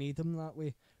fate made him that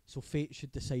way, so fate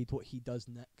should decide what he does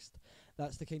next.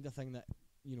 That's the kind of thing that,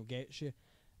 you know, gets you,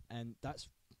 and that's,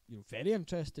 you know, very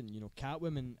interesting. You know,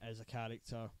 Catwoman is a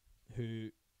character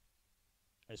who,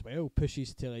 as well,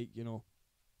 pushes to, like, you know,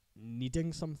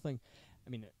 needing something. I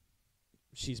mean,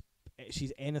 she's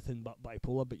anything but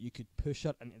bipolar, but you could push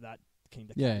her into that kind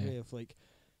of category of, like,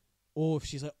 if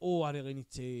she's like, I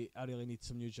really need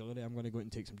some new jewellery, I'm going to go out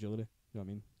and take some jewellery. You know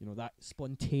what I mean? You know, that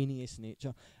spontaneous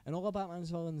nature. And all of Batman's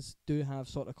villains do have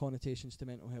sort of connotations to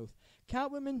mental health.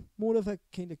 Catwoman, more of a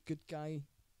kind of good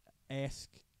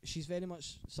guy-esque. She's very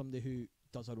much somebody who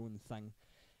does her own thing.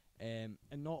 And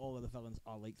not all of the villains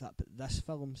are like that, but this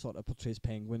film sort of portrays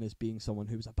Penguin as being someone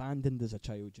who was abandoned as a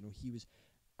child. You know, he was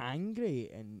angry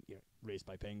and, you know, raised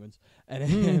by penguins.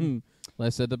 And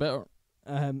less said the better.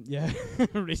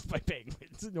 Raised by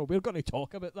penguins. No, we're going to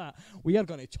talk about that. We are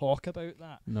going to talk about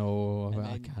that. No,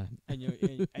 I can't. And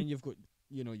you've got,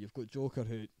 you know, you've got Joker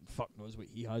who fuck knows what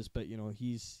he has, but, you know,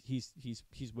 he's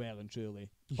well and truly,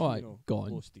 gone.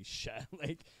 Close to his shit.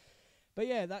 Like, but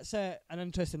yeah, that's an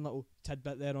interesting little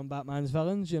tidbit there on Batman's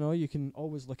villains. You know, you can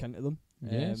always look into them.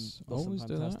 Yes, there's always some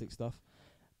do fantastic that. stuff.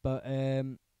 But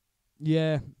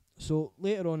yeah. So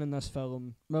later on in this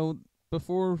film, well,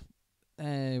 before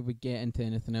we get into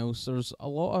anything else, there's a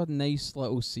lot of nice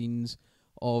little scenes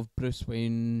of Bruce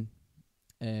Wayne,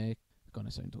 gonna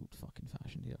sound old fucking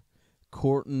fashioned here,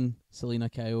 courting Selina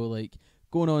Kyle, like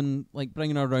going on, like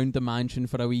bringing her around the mansion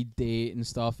for a wee date and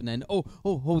stuff, and then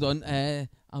hold on,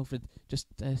 Alfred, just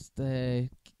say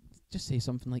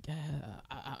something like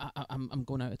I'm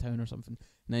going out of town or something,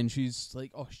 and then she's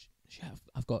like, shit,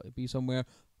 I've got to be somewhere.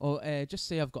 Just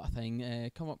say I've got a thing.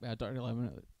 Come up with a dirty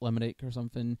limerick or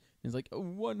something. And he's like,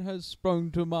 one has sprung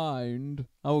to mind.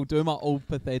 I will do my old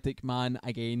pathetic man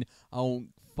again. I won't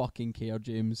fucking care,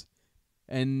 James.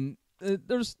 And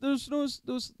there's those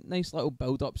nice little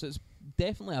build-ups. It's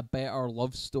definitely a better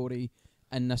love story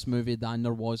in this movie than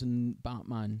there was in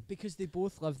Batman. Because they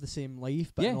both live the same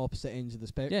life, but on opposite ends of the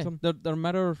spectrum. Yeah, they're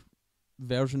mirror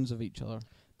versions of each other.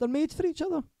 They're made for each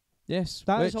other. Yes.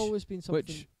 That has always been something...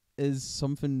 Which is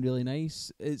something really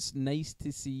nice. It's nice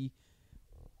to see,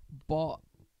 but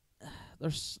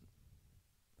there's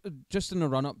just in the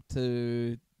run up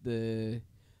to the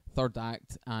third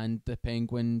act and the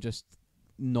Penguin just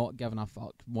not giving a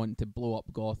fuck, wanting to blow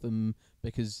up Gotham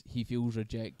because he feels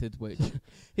rejected, which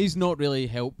he's not really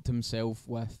helped himself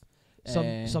with.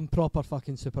 Some proper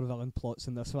fucking supervillain plots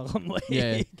in this film.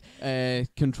 Like.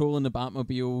 Controlling the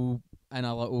Batmobile in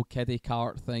a little kiddie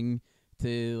cart thing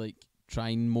to, like, try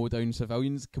and mow down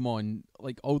civilians. Come on,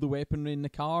 like, all the weaponry in the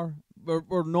car.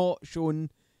 We're not shown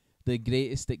the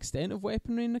greatest extent of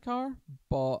weaponry in the car,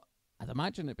 but I'd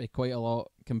imagine it'd be quite a lot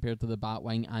compared to the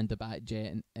Batwing and the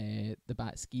Batjet and the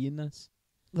Bat-Ski in this.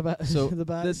 The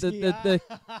Bat-Ski.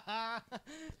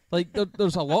 Like,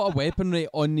 there's a lot of weaponry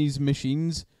on these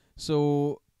machines,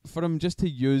 so for him just to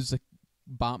use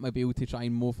Batmobile to try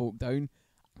and mow folk down.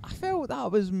 I felt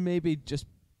that was maybe just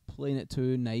playing it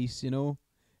too nice, you know.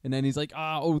 And then he's like,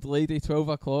 old lady, 12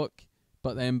 o'clock.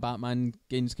 But then Batman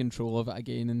gains control of it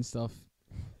again and stuff.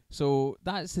 So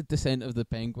that's the descent of the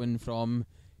Penguin from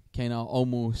kind of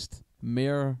almost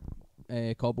mere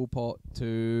Cobblepot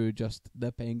to just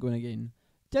the Penguin again.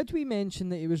 Did we mention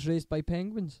that he was raised by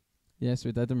penguins? Yes,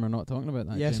 we did, and we're not talking about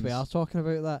that. Yes, James. we are talking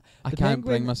about that. I can't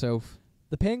bring myself.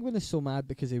 The Penguin is so mad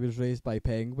because he was raised by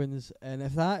penguins, and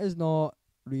if that is not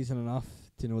reason enough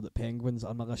to know that penguins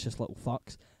are malicious little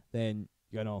fucks, then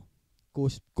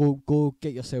go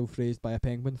get yourself raised by a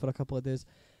penguin for a couple of days.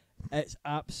 It's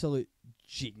absolute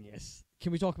genius.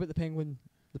 Can we talk about the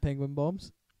penguin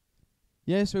bombs?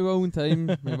 Yes, we will in time.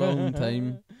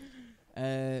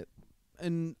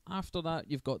 And after that,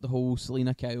 you've got the whole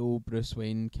Selina Kyle, Bruce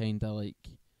Wayne kind of like.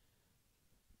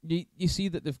 You see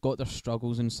that they've got their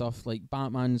struggles and stuff. Like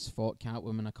Batman's fought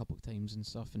Catwoman a couple of times and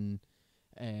stuff, and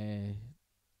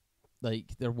like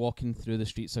they're walking through the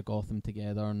streets of Gotham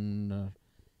together. And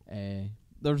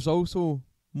there's also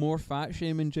more fat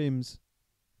shaming, James.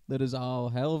 There is a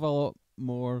hell of a lot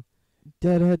more.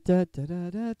 Fat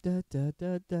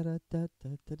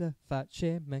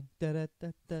shaming.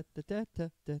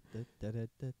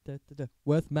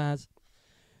 With Maz.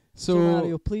 So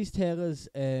Mario, please tell us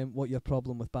what your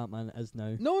problem with Batman is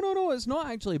now. No, it's not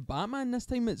actually Batman this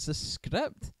time, it's the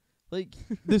script. Like,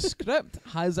 the script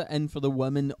has it in for the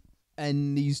women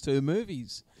in these two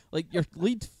movies. Like, your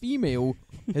lead female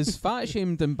is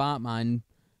fat-shamed in Batman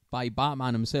by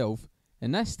Batman himself,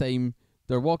 and this time,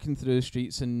 they're walking through the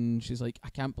streets and she's like, I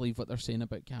can't believe what they're saying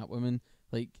about Catwoman.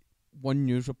 Like, one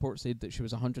news report said that she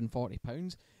was 140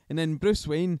 pounds, and then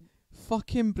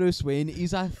fucking Bruce Wayne,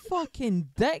 he's a fucking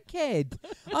dickhead.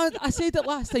 I said it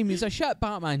last time, he's a shit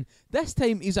Batman. This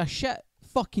time, he's a shit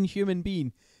fucking human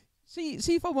being. See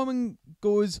if a woman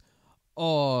goes,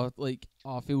 I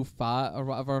feel fat or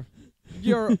whatever,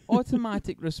 your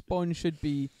automatic response should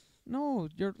be, no,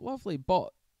 you're lovely,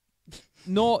 but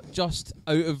not just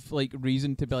out of like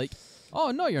reason to be like,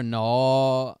 oh no, you're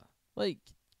not. Like,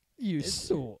 you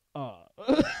so are.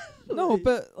 No,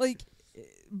 but like,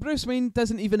 Bruce Wayne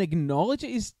doesn't even acknowledge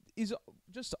it. He's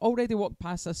just already walked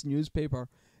past this newspaper,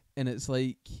 and it's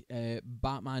like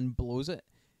Batman blows it.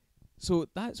 So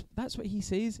that's what he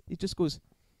says. He just goes,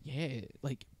 yeah,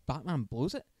 like Batman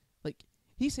blows it. Like,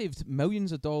 he saved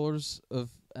millions of dollars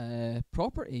of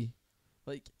property.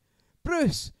 Like,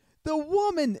 Bruce, the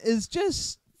woman is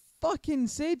just fucking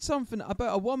said something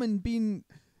about a woman being,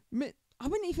 I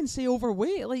wouldn't even say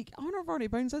overweight. Like, 140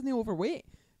 pounds isn't overweight.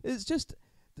 It's just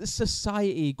the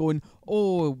society going,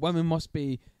 oh, women must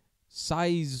be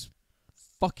size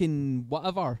fucking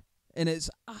whatever. And it's,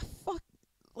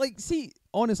 like, see,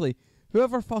 honestly,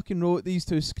 whoever fucking wrote these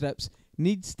two scripts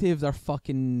needs to have their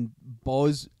fucking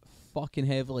balls fucking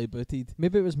heavily booted.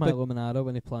 Maybe it was Milo Manara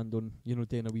when he planned on,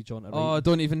 doing a wee jaunt around. Oh,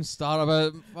 don't even start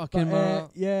about fucking like,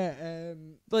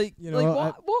 you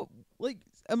know, what? Like,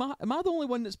 am I the only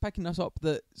one that's picking this up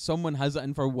that someone has it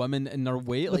in for women in their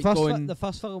weight? The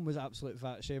first film was absolute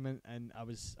fat shaming, and I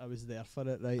was there for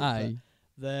it, right? Aye.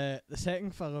 The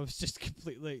second film was just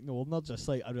completely ignored. Not just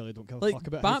like, I really don't give a fuck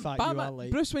about how fat you are.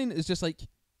 Like, Bruce Wayne is just like,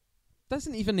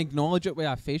 doesn't even acknowledge it with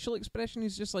a facial expression.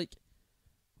 He's just like,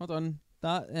 hold on,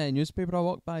 that newspaper I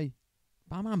walked by,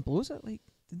 Batman blows it. Like,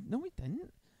 no, he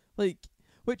didn't. Like,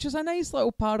 which is a nice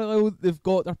little parallel. They've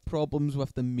got their problems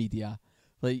with the media.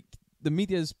 Like, the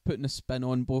media's putting a spin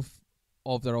on both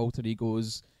of their alter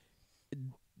egos,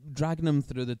 dragging them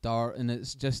through the dirt, and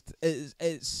it's just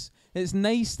it's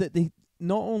nice that they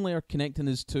not only are connecting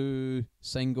as two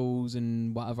singles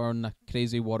and whatever in the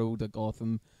crazy world of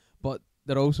Gotham, but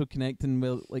they're also connecting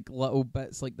with like little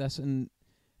bits like this, and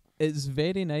it's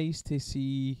very nice to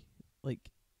see like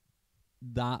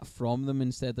that from them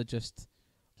instead of just,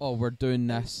 oh, we're doing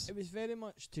this. It was very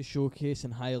much to showcase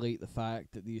and highlight the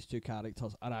fact that these two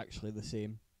characters are actually the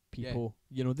same people.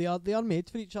 Yeah. They are made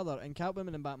for each other, and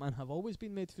Catwoman and Batman have always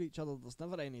been made for each other. There's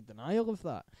never any denial of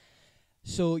that.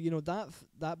 So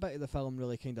that bit of the film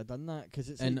really kind of done that, because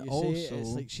it's, and like you also say, it's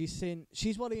like she's saying,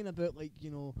 she's worrying about like her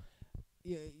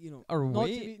not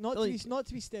weight, not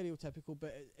to be stereotypical,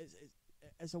 but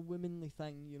it's a womanly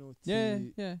thing,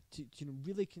 to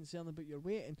really concern about your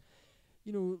weight. And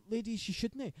ladies, you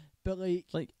shouldn't. But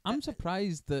like I'm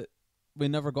surprised that we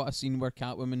never got a scene where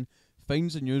Catwoman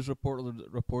finds a news reporter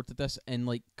that reported this and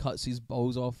like cuts his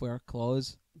balls off with her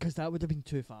claws. Because that would have been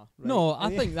too far. Right? No,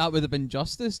 I think that would have been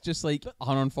justice. Just like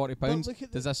 140 pounds.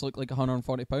 Does this look like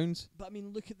 140 pounds? But I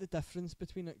mean, look at the difference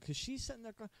between it. Because she's sitting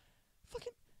there going,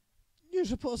 fucking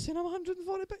news reporter saying I'm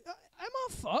 140 pounds. Am I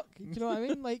fuck? Do you know what I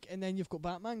mean? Like, and then you've got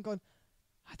Batman going,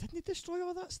 I didn't destroy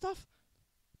all that stuff.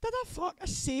 Did I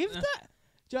saved it?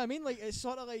 Do you know what I mean? Like, it's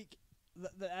sort of like,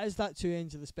 there is that two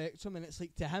ends of the spectrum, and it's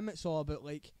like, to him it's all about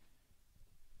like,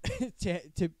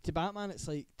 to Batman it's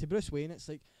like, to Bruce Wayne it's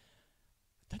like,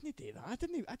 I didn't do that. I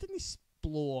didn't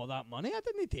blow all that money. I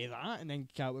didn't do that. And then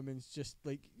Catwoman's just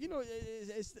like, you know,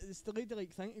 it's the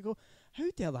ladylike thing to go, how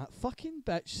dare that fucking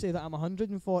bitch say that I'm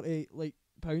 140 like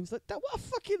pounds? Like, that, what a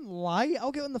fucking lie.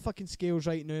 I'll get on the fucking scales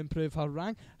right now and prove her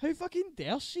wrong. How fucking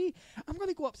dare she? I'm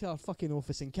gonna go up to her fucking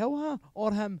office and kill her,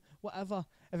 or him, whatever.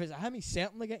 If it's a him, he's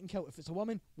certainly getting killed. If it's a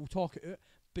woman, we'll talk it out.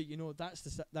 But you know, that's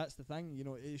the thing. You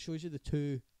know, it shows you the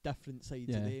two different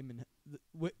sides of them, and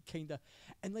what kind of,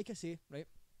 and like I say, right,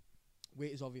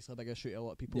 weight is obviously a big issue to a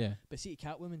lot of people. Yeah. But see,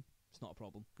 Catwoman, it's not a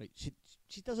problem. Right?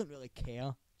 She doesn't really care.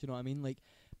 Do you know what I mean? Like,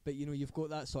 but you know, you've got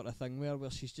that sort of thing where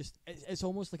she's just, it's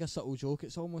almost like a subtle joke.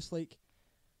 It's almost like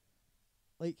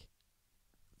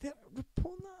they're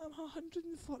reporting that I'm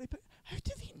 140 pounds. How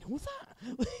do they know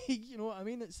that? Like, you know what I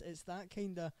mean? It's that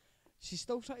kind of. She's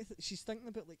still trying to. She's thinking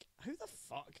about like, how the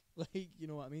fuck? Like, you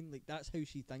know what I mean? Like, that's how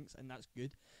she thinks, and that's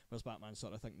good. Whereas Batman's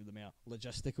sort of thinking of the more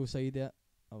logistical side of it.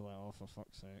 I'm like, oh, for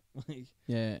fuck's sake. Like,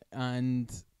 yeah,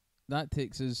 and that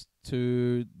takes us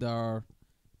to their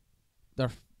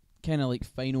kind of like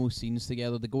final scenes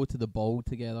together. They go to the ball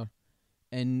together,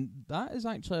 and that is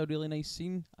actually a really nice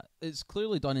scene. It's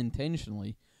clearly done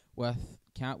intentionally with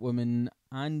Catwoman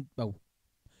and, well,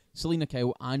 Selina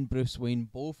Kyle and Bruce Wayne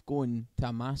both going to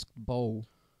a masked ball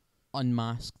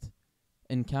unmasked,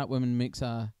 and Catwoman makes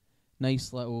a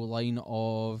nice little line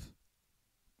of,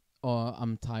 "Oh,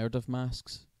 I'm tired of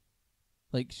masks."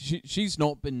 Like, she's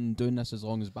not been doing this as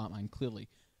long as Batman, clearly,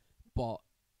 but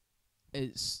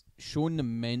it's shown the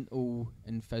mental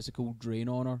and physical drain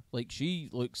on her. Like, she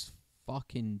looks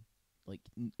fucking like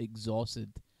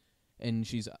exhausted, and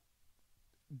she's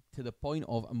to the point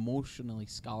of emotionally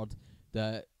scarred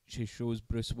that she shows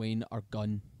Bruce Wayne her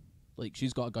gun. Like,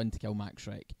 she's got a gun to kill Max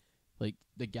Schreck, like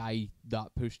the guy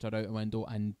that pushed her out a window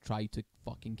and tried to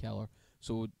fucking kill her.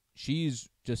 So she's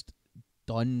just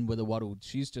done with the world.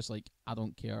 She's just like, I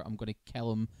don't care, I'm gonna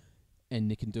kill him and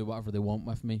they can do whatever they want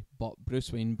with me. But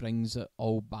Bruce Wayne brings it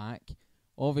all back.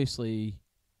 Obviously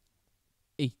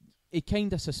he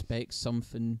kind of suspects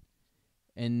something,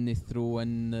 and they throw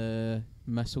in the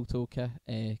mistletoe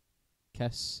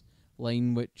kiss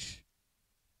line, which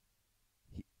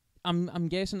I'm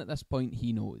guessing at this point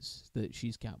he knows that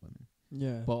she's Catwoman.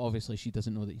 yeah. But obviously she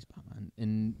doesn't know that he's Batman.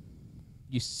 And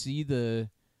you see the...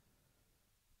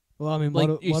 Well, I mean, like,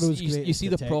 you see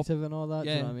the detective and all that.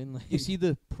 Yeah, do you know what I mean? Like, you see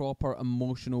the proper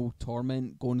emotional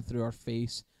torment going through her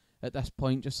face at this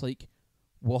point, just like,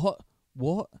 what?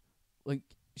 Like,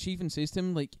 she even says to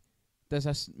him, like, does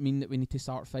this mean that we need to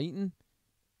start fighting?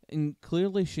 And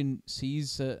clearly she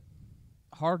sees that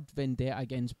her vendetta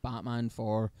against Batman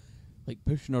for, like,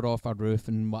 pushing her off a roof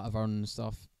and whatever and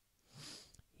stuff,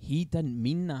 he didn't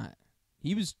mean that.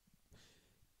 He was...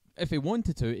 If he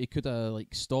wanted to, he could have,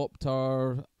 like, stopped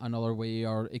her another way,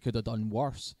 or he could have done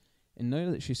worse. And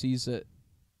now that she sees that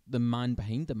the man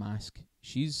behind the mask,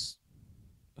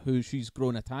 who she's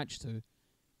grown attached to,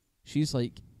 she's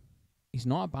like, he's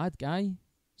not a bad guy,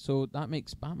 so that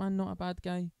makes Batman not a bad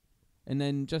guy. And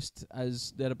then just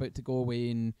as they're about to go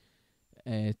away and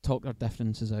talk their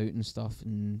differences out and stuff,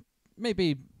 and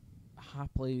maybe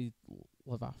happily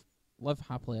live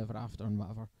happily ever after and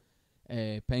whatever,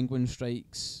 Penguin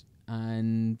strikes,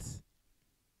 and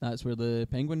that's where the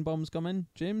penguin bombs come in.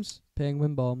 James?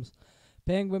 Penguin bombs.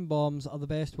 Penguin bombs are the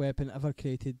best weapon ever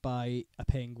created by a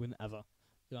penguin ever.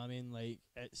 You know what I mean? Like,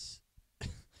 it's...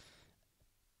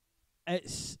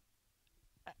 it's...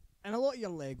 In a lot of your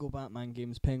Lego Batman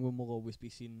games, Penguin will always be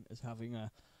seen as having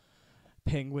a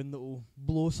penguin that will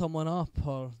blow someone up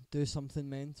or do something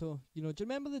mental. You know, do you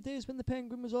remember the days when the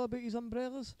Penguin was all about his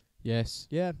umbrellas? Yes.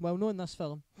 Yeah, well, not in this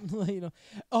film. You know,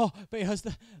 oh, but he has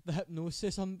the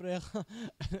hypnosis umbrella.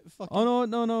 Oh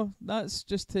no, that's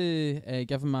just to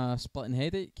give him a splitting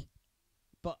headache.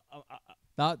 But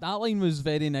that line was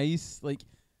very nice. Like,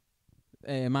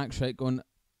 Max Schreck going,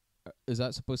 "Is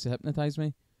that supposed to hypnotise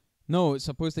me?" No, it's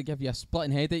supposed to give you a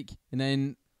splitting headache, and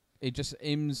then it just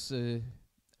aims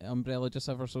umbrella just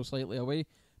ever so slightly away.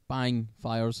 Bang,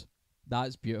 fires.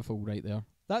 That's beautiful right there.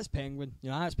 That's Penguin. You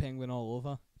know, that's Penguin all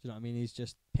over. Do you know what I mean? He's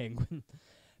just Penguin.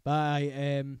 But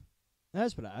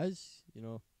that's what it is. You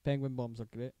know, Penguin bombs are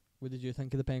great. What did you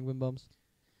think of the Penguin bombs?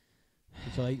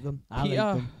 Did you like them? I like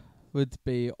them. Would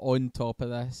be on top of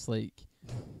this, like,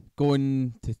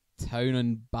 going to town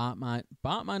on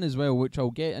Batman as well, which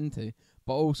I'll get into,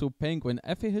 but also Penguin,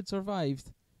 if he had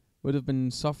survived, would have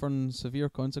been suffering severe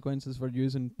consequences for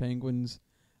using penguins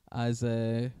as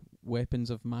weapons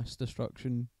of mass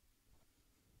destruction.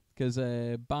 Because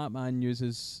Batman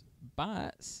uses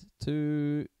bats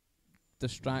to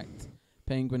distract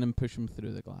Penguin and push him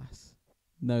through the glass.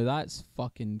 Now that's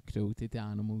fucking cruelty to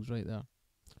animals right there.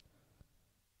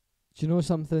 Do you know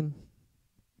something?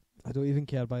 I don't even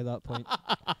care by that point.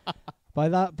 By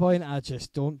that point, I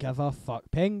just don't give a fuck.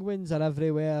 Penguins are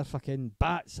everywhere. Fucking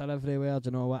bats are everywhere. Do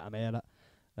you know what? I'm at it.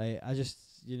 Right? I just,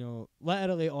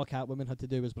 literally all Catwoman had to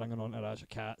do was bring an entourage of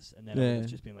cats, and then I would have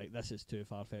just been like, this is too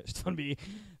far-fetched for me.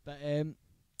 But,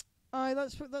 aye,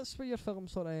 that's where your film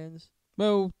sort of ends.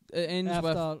 Well, it ends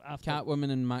with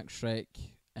Catwoman and Max Schreck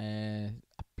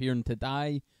appearing to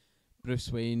die,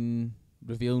 Bruce Wayne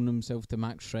revealing himself to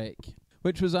Max Schreck,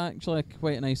 which was actually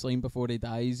quite a nice line before he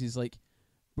dies. He's like,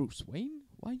 Bruce Wayne?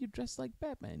 Why are you dressed like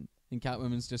Batman? And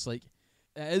Catwoman's just like,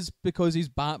 it is because he's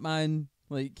Batman.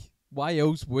 Like, why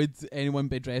else would anyone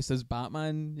be dressed as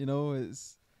Batman?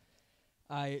 It's...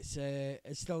 Aye,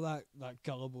 it's still that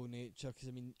gullible nature, because,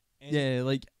 yeah,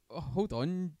 like, hold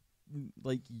on.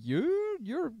 Like,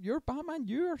 you're Batman.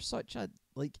 You are such a,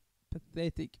 like,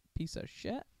 pathetic piece of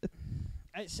shit.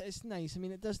 It's nice.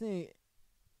 It doesn't...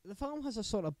 The film has a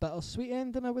sort of bittersweet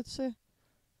ending, I would say.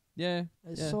 Yeah.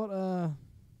 It's sort of...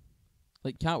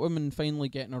 Like, Catwoman finally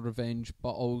getting her revenge, but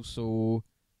also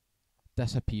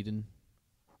disappearing.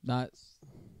 That's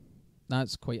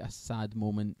quite a sad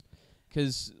moment.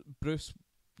 Because Bruce...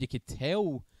 You could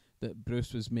tell that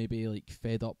Bruce was maybe, like,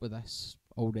 fed up with this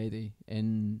already.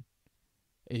 And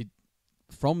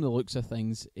from the looks of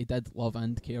things, he did love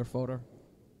and care for her.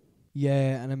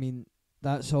 Yeah, and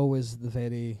that's always the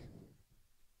very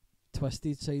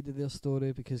twisted side of their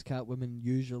story, because Catwoman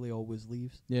usually always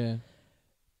leaves. Yeah.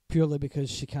 Purely because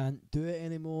she can't do it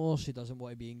anymore. She doesn't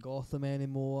want to be in Gotham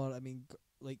anymore.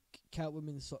 Like,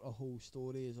 Catwoman's sort of whole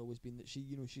story has always been that she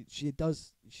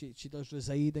does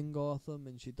reside in Gotham,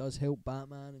 and she does help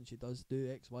Batman, and she does do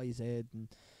X, Y, Z, and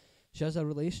she has a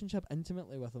relationship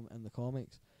intimately with him in the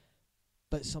comics.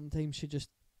 But sometimes she just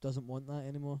doesn't want that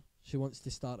anymore. She wants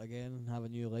to start again and have a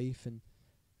new life, and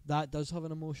that does have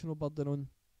an emotional burden on,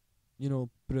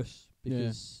 Bruce,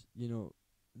 because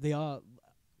they are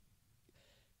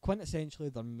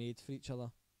quintessentially, they're made for each other.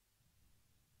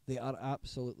 They are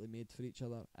absolutely made for each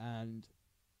other, and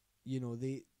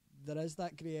there is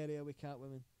that grey area with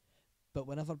Catwoman, but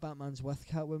whenever Batman's with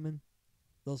Catwoman,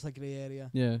 there's a grey area.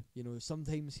 Yeah.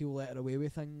 Sometimes he'll let her away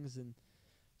with things and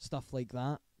stuff like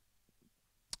that.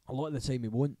 A lot of the time he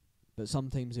won't, but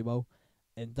sometimes he will,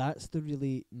 and that's the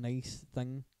really nice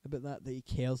thing about that he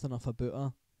cares enough about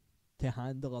her to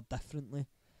handle her differently,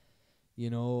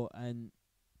 and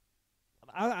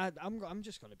I'm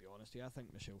just going to be honest here. I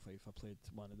think Michelle Pfeiffer played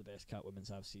one of the best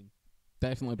Catwomans I've seen.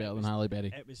 Definitely better than Halle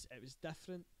Berry. It was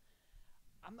different.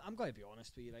 I'm going to be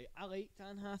honest with you, right? I liked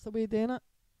Anne Hathaway doing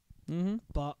it,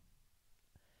 but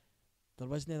there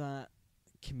wasn't that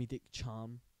comedic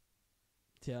charm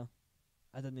to her.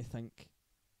 I didn't think.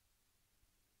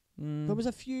 There was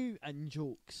a few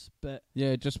in-jokes, but...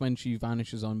 Yeah, just when she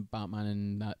vanishes on Batman,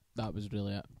 and that was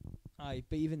really it. Aye,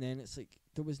 but even then, it's like,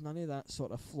 there was none of that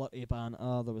sort of flirty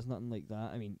banter, there was nothing like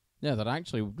that. Yeah, there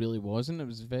actually really wasn't. It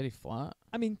was very flat.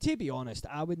 To be honest,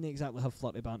 I wouldn't exactly have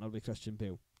flirty banter with Christian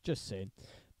Bale. Just saying.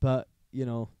 But,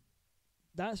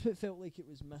 that's what felt like it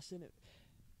was missing.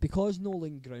 Because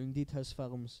Nolan grounded his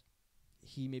films,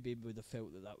 he maybe would have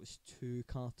felt that was too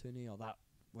cartoony, or that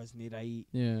wasn't right.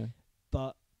 Yeah.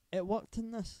 But it worked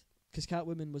in this, because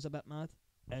Catwoman was a bit mad,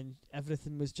 and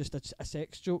everything was just a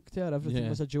sex joke to her. Everything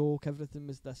was a joke. Everything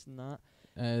was this and that.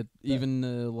 Even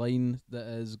the line that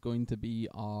is going to be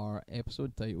our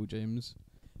episode title, James,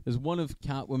 is one of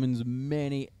Catwoman's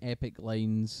many epic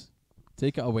lines.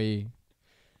 Take it away.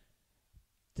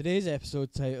 Today's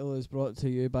episode title is brought to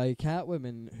you by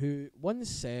Catwoman, who once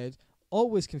said,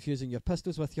 "Always confusing your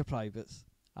pistols with your privates."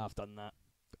 I've done that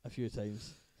a few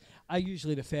times. I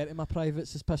usually refer to my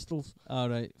privates as pistols.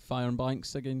 Alright, fire and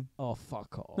blanks again. Oh,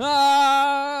 fuck off.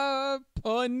 Ah,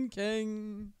 Pun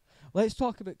King. Let's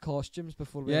talk about costumes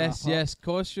before we Yes, wrap up. yes,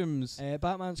 costumes.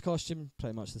 Batman's costume,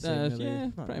 pretty much the same. Really. Yeah,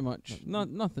 pretty much.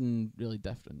 Nothing really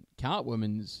different.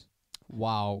 Catwoman's,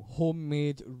 wow.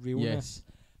 Homemade realness.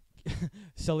 Yes.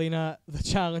 Selena, the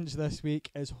challenge this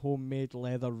week is homemade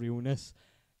leather realness.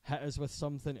 Hit us with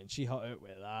something, and she hit out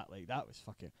with that. Like, that was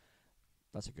fucking...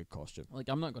 That's a good costume. Like,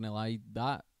 I'm not going to lie,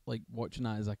 watching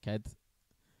that as a kid,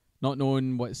 not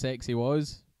knowing what sexy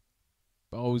was,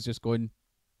 but always just going,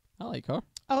 I like her.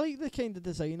 I like the kind of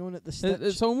design on it, the stitch.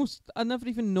 It's almost, I never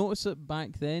even noticed it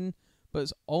back then, but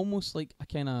it's almost like a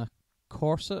kind of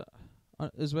corset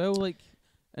as well, like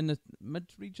in the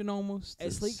mid-region almost.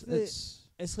 It's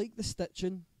like the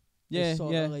stitching Yeah, It's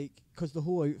sort yeah. of like, because the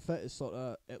whole outfit is sort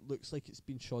of, it looks like it's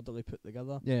been shoddily put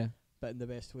together, Yeah. but in the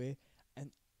best way.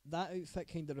 And that outfit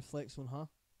kind of reflects on her.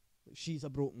 Like, she's a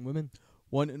broken woman.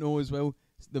 Want to know as well,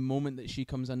 the moment that she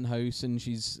comes in the house and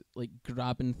she's like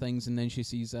grabbing things, and then she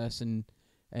sees this, and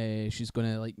she's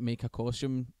gonna like make a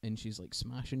costume, and she's like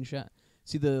smashing shit.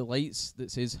 See the lights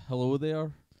that says "Hello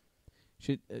there."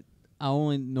 I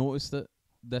only noticed it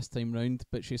this time round,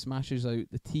 but she smashes out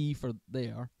the T for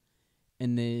there,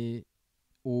 and the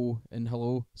O in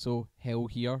hello, so hell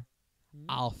here.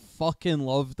 I fucking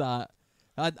love that.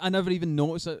 I never even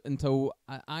noticed it until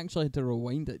I actually had to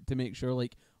rewind it to make sure,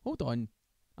 like, hold on,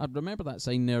 I remember that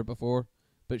sign there before,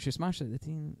 but she smashed out the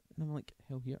T, and I'm like,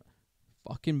 hell here.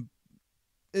 Fucking,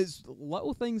 it's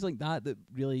little things like that that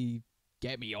really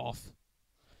get me off.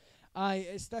 Aye,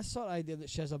 it's this sort of idea that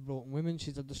she's a broken woman,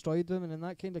 she's a destroyed woman, and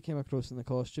that kind of came across in the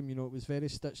costume. You know, it was very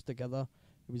stitched together,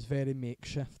 it was very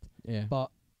makeshift, Yeah.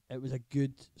 but it was a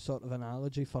good sort of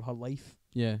analogy for her life.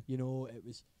 Yeah. You know, it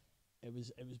was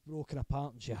broken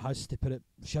apart, and she has to put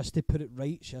it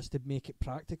right. She has to make it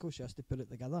practical. She has to put it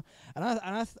together. And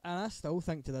I still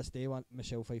think to this day,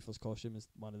 Michelle Pfeiffer's costume is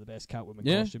one of the best Catwoman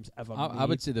costumes ever made. I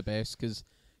would say the best, because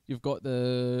you've got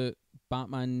the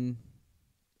Batman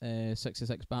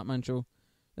 66 Batman show,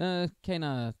 kind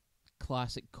of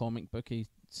classic comic booky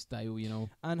style, you know.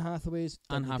 Anne Hathaway's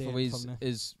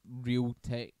is real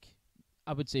tech.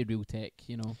 I would say real tech,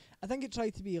 you know. I think it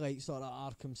tried to be like sort of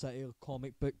Arkham City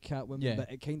comic book Catwoman, Yeah.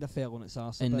 but it kind of fell on its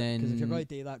arse a And bit. then- Because if you're going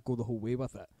to do that, go the whole way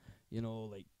with it. You know,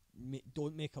 like,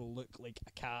 don't make her look like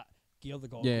a cat. Gear the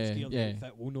goggles, Yeah, gear the yeah.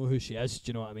 outfit. We'll know who she is. Do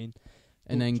you know what I mean?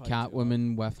 And then Don't try to do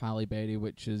Catwoman with Halle Berry,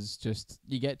 which is just,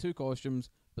 you get two costumes,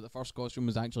 but the first costume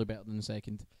was actually better than the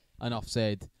second. Enough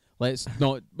said. Let's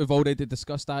not, we've already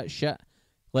discussed that shit.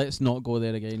 Let's not go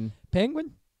there again.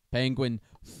 Penguin,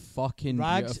 fucking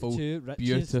Rags beautiful. to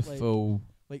riches, Beautiful.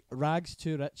 like rags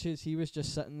to riches. He was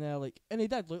just sitting there, like, and he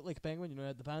did look like a penguin. You know, he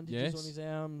had the bandages Yes. on his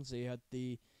arms. He had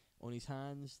the on his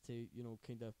hands to, you know,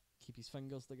 kind of keep his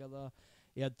fingers together.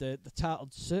 He had the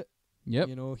tattered suit. Yep.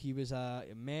 You know, he was a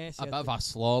mess. A bit of a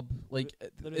slob. Like,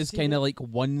 the it's receiver- kind of like Do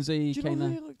onesie, you know kind who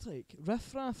of. he looked like?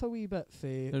 Riff Raff a wee bit for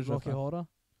There's Rocky Riff Raff. Horror.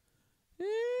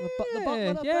 The Yeah,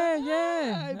 butler a yeah, bit,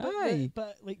 yeah. but, Aye.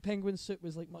 but like Penguin's suit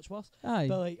was like much worse. Aye.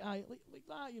 But like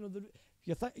that, you know,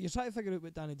 you're trying to figure out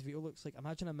what Danny DeVito looks like.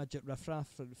 Imagine a midget Riff Raff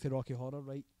for Rocky Horror,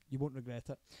 right? You won't regret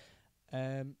it.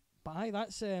 But aye,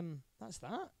 that's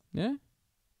that. Yeah.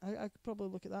 I could probably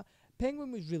look at that.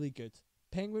 Penguin was really good.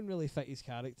 Penguin really fit his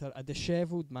character. A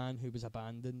dishevelled man who was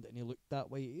abandoned, and he looked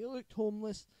that way. He looked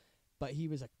homeless, but he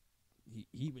was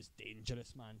he was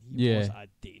dangerous, man. He was a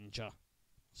danger.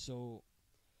 So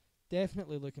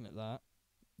definitely looking at that.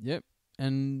 Yep.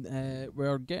 And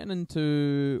we're getting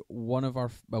into one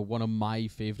of my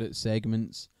favourite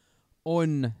segments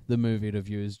on the movie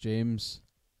reviews, James.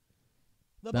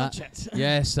 The budget.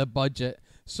 Yes, the budget.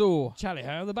 So, Charlie,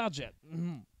 how the budget?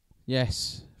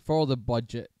 yes, for the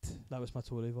budget. That was my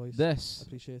Tory voice. This.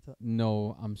 Appreciate it.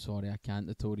 No, I'm sorry, I can't.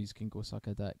 The Tories can go suck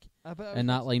a dick. But And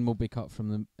that line will be cut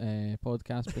from the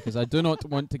podcast because I do not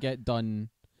want to get done.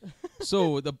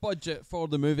 So, the budget for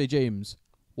the movie, James,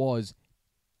 was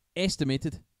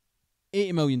estimated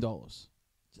 $80 million.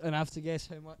 And I have to guess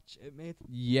how much it made.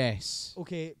 Yes.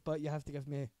 Okay, but you have to give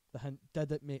me the hint.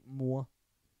 Did it make more?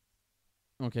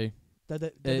 Okay. Did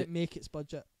it make its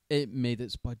budget? It made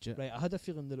its budget. Right, I had a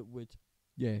feeling that it would.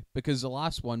 Yeah, because the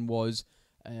last one was,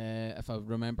 if I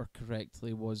remember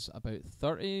correctly, was about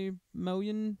 30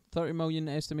 million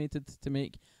estimated to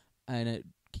make, and it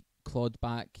clawed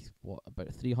back,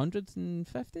 about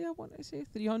 350, I want to say,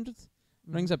 300?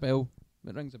 Rings a bell.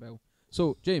 It rings a bell.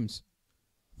 So, James,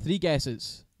 3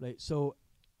 guesses. Right, so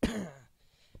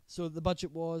so the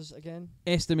budget was, again?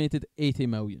 Estimated 80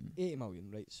 million. 80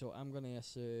 million, right. So I'm going to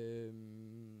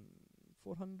assume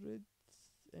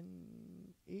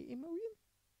 480 million?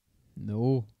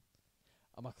 No.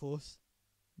 Am I close?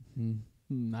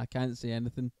 I can't say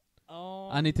anything. Oh,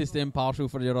 I need to stay impartial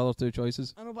for your other 2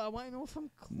 choices. I know, but I want to know if I'm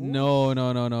close.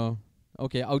 No.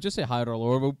 Okay, I'll just say higher or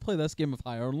lower. We'll play this game of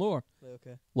higher and lower. Right,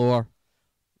 okay. Lower.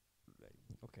 Right,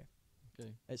 okay.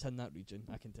 Okay. It's in that region,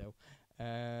 I can tell.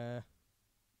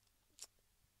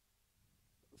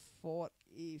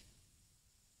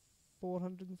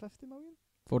 450 million?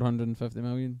 450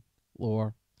 million.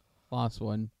 Lower. Last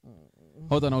one.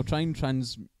 Hold on, I'll try and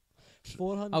 400.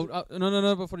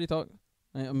 No, before you talk.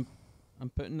 Right, I'm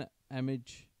putting the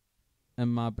image in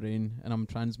my brain and I'm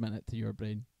transmitting it to your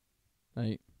brain.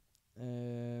 Right.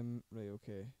 Right,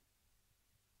 okay.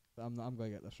 I'm going to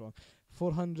get this wrong.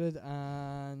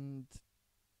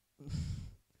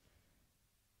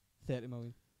 430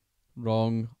 million.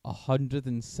 Wrong.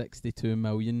 162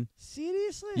 million.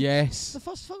 Seriously? Yes. The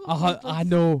first film. I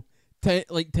know.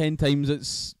 10 times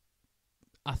it's.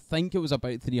 I think it was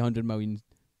about 300 million.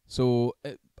 So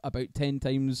about 10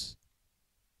 times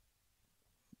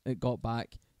it got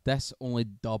back. This only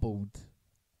doubled.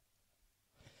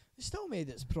 It still made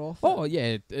its profit. Oh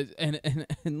yeah, and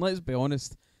let's be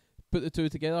honest. Put the two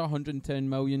together, 110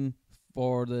 million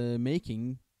for the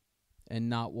making,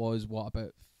 and that was what,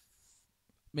 about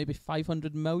maybe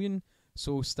 500 million.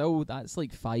 So still, that's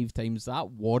like 5 times. That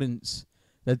warrants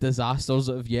the disasters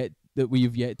that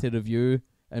we've yet to review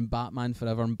in Batman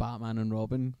Forever and Batman and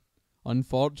Robin.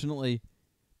 Unfortunately,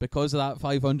 because of that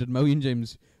 500 million,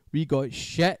 James, we got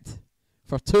shit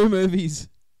for 2 movies.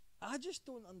 I just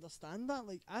don't understand that.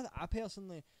 Like, I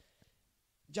personally,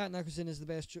 Jack Nicholson is the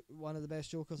best, one of the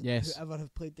best Jokers who ever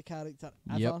have played the character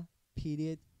ever. Yep.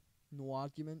 Period. No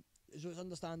argument. So it's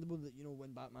understandable that, you know,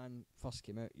 when Batman first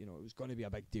came out, you know, it was going to be a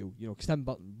big deal. You know, because Tim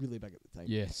Burton really big at the time.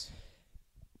 Yes.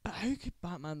 But how could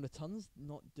Batman Returns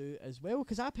not do as well?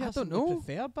 Because I personally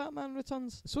prefer Batman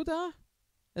Returns. So do I.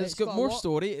 It's got more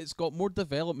story. It's got more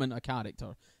development of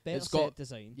character. Better set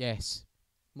design. Yes.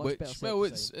 Much better set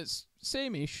design. It's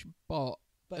same-ish, but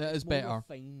it is more better.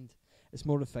 Refined. It's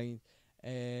more refined.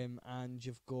 And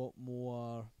you've got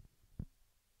more.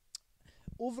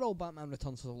 Overall, Batman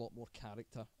Returns has a lot more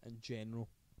character in general.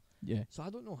 Yeah. So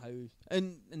I don't know how.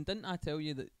 And didn't I tell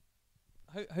you that?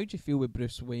 How do you feel with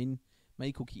Bruce Wayne?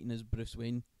 Michael Keaton as Bruce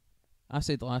Wayne. I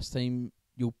said last time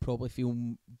you'll probably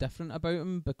feel different about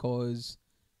him because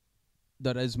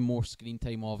there is more screen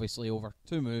time, obviously, over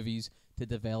 2 movies to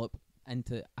develop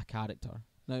into a character.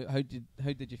 Now, how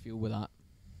did you feel with that?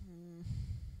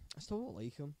 I still don't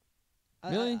like him.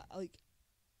 Really?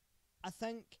 I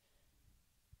think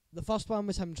the first one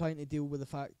was him trying to deal with the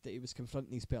fact that he was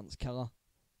confronting his parents' killer,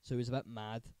 so he was a bit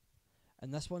mad.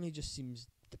 And this one, he just seems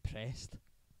depressed.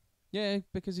 Yeah,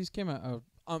 because he's came out of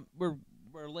we're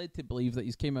led to believe that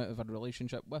he's came out of a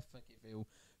relationship with Vicky Vale.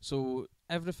 So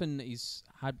everything that he's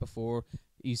had before,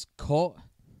 he's caught.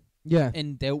 Yeah.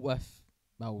 And dealt with.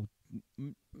 Well,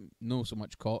 no so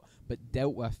much caught, but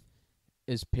dealt with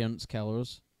his parents'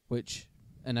 killers, which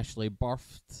initially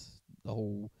birthed the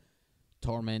whole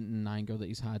torment and anger that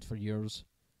he's had for years.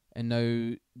 And now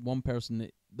the one person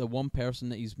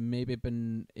that he's maybe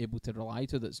been able to rely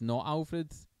to that's not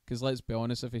Alfred. Because let's be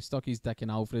honest, if he stuck his dick in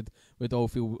Alfred, we'd all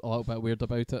feel a little bit weird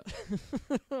about it.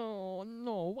 Oh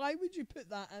no, why would you put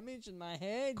that image in my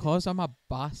head? Because I'm a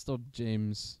bastard,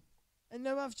 James. And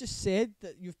now I've just said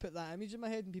that you've put that image in my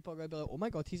head and people are going to be like, oh my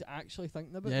god, he's actually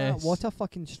thinking about that. What a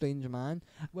fucking strange man.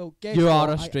 Well, guess you what?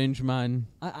 are a strange man.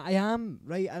 I am,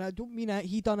 right? And I don't mean it.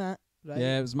 He done it, right?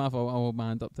 Yeah, it was my fault. I will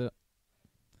manned up to it.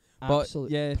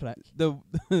 Absolute prick.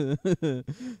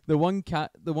 The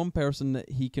one person that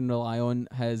he can rely on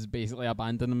has basically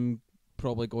abandoned him,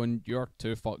 probably going, "You're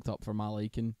too fucked up for my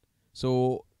liking."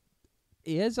 So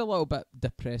he is a little bit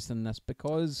depressed in this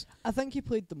because I think he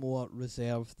played the more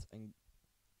reserved and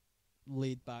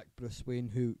laid back Bruce Wayne,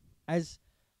 who is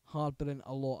harbouring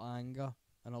a lot of anger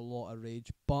and a lot of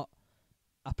rage. But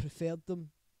I preferred them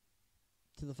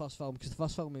to the first film because the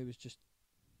first film he was just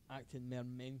acting more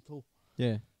mental.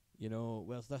 Yeah. You know,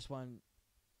 whereas this one,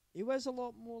 he was a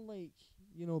lot more like,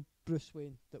 you know, Bruce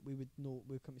Wayne that we would know,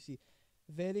 we would come to see.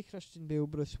 Very Christian Bale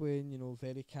Bruce Wayne, you know,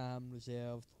 very calm,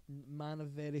 reserved, man of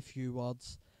very few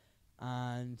words,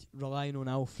 and relying on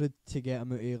Alfred to get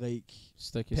him out of, like,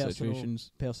 sticky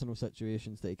personal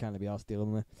situations that he can't be asked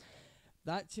dealing with.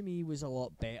 That to me was a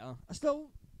lot better. I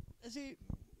still, is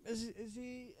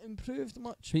he improved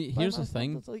much? Here's the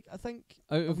thing. Like, I think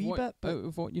out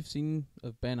of what you've seen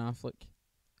of Ben Affleck,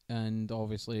 and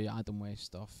obviously Adam West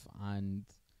stuff, and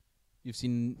you've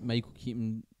seen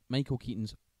Michael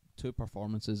Keaton's 2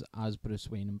 performances as Bruce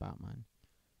Wayne and Batman.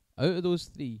 Out of those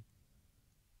 3,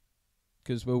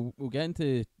 because we'll get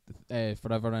into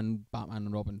Forever and Batman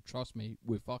and Robin. Trust me,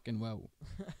 we fucking will.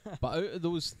 But out of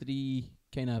those 3,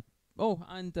 kind of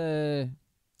and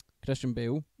Christian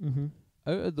Bale. Mm-hmm.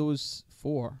 Out of those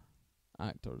 4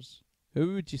 actors,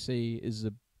 who would you say is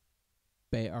the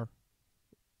better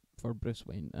for Bruce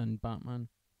Wayne and Batman?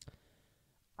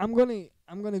 I'm gonna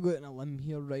go out on a limb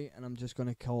here, right, and I'm just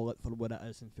gonna call it for what it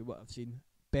is and for what I've seen.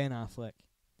 Ben Affleck,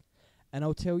 and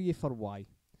I'll tell you for why.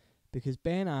 Because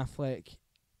Ben Affleck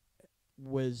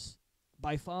was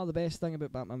by far the best thing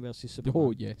about Batman vs Superman.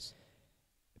 Oh yes,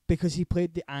 because he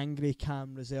played the angry,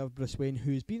 calm, reserved Bruce Wayne,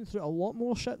 who's been through a lot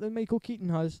more shit than Michael Keaton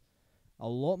has. A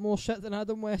lot more shit than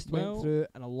Adam West went through,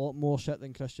 and a lot more shit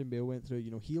than Christian Bale went through. You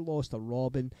know, he lost a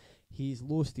Robin, he's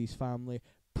lost his family,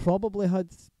 probably had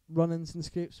run-ins and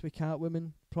scrapes with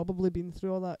Catwoman, probably been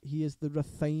through all that. He is the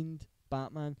refined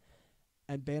Batman,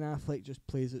 and Ben Affleck just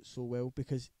plays it so well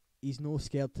because he's no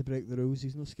scared to break the rules.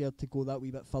 He's no scared to go that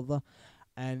wee bit further,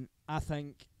 and I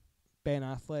think Ben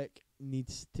Affleck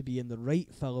needs to be in the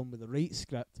right film with the right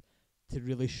script to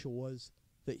really show us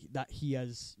that he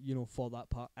is, for that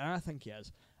part. And I think he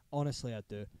is. Honestly, I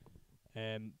do.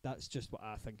 That's just what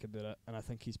I think about it, and I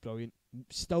think he's brilliant.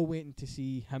 Still waiting to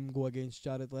see him go against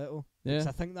Jared Leto. Yeah. 'Cause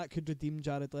I think that could redeem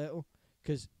Jared Leto.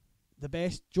 Because the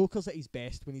best Joker's at his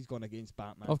best when he's gone against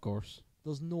Batman. Of course.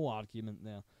 There's no argument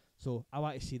there. So I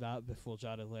want to see that before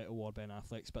Jared Leto or Ben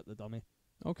Affleck spit the dummy.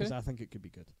 Okay. Because I think it could be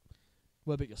good.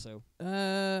 What about yourself?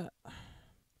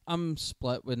 I'm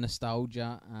split with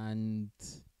nostalgia and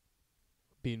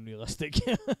Being realistic.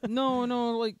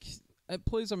 no, like it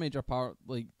plays a major part.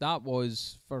 Like that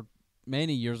was for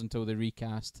many years until the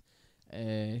recast.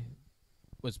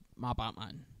 Was my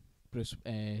Batman, Bruce,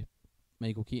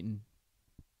 Michael Keaton.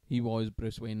 He was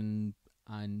Bruce Wayne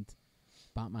and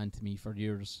Batman to me for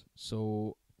years.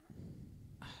 So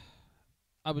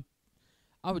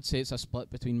I would say it's a split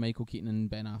between Michael Keaton and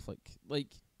Ben Affleck.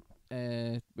 Like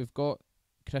we've got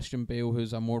Christian Bale,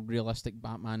 who's a more realistic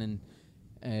Batman,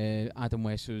 and Adam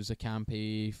West, who's a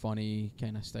campy, funny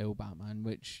kind of style Batman,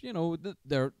 which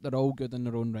they're all good in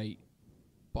their own right,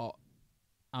 but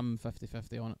I'm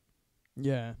 50-50 on it.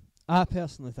 Yeah, I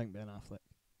personally think Ben Affleck.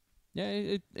 Yeah,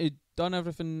 it done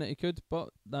everything that he could, but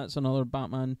that's another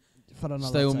Batman For another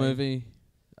style time. movie.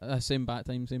 Same bat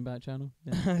time, same bat channel.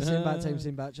 Yeah. Same bat time,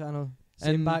 same bat channel.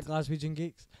 Same And- bat Glaswegian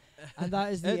Geeks. And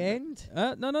that is the end.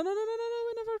 No,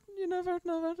 you never,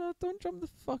 don't jump the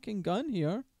fucking gun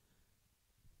here.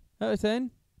 Out of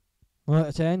 10? 1 out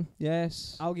of 10.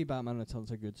 Yes. I'll give Batman Returns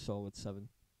a good solid 7.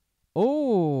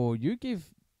 Oh, you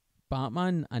gave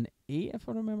Batman an 8 if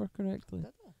I remember correctly.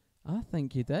 Did I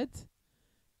think you did.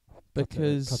 Cut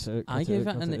Because it out, I cut gave it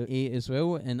it out. an 8 as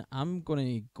well, and I'm going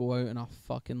to go out on a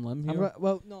fucking limb here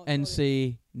well, no, and sorry.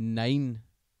 say 9.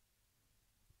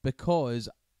 Because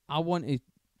I want to...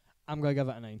 I'm going to give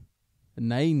it a 9.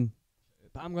 9.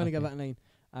 But I'm going to give Okay. it a 9,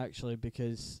 actually,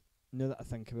 because now that I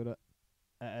think about it,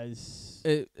 it is...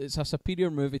 It's a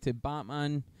superior movie to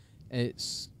Batman.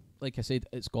 It's, like I said,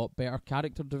 it's got better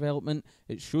character development.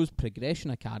 It shows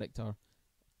progression of character.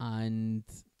 And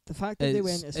the fact that they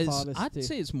went as far as I'd to...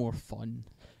 say it's more fun.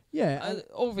 Yeah,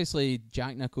 Obviously,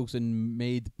 Jack Nicholson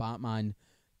made Batman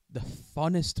the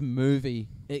funnest movie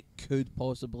it could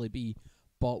possibly be.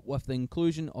 But with the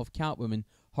inclusion of Catwoman,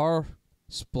 her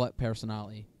split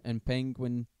personality, and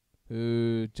Penguin,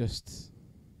 who just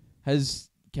his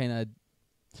kind of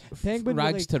Penguin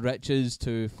rags really- to riches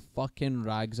to fucking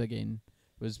rags again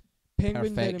was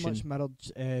Penguin very perfection. much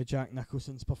mirrored Jack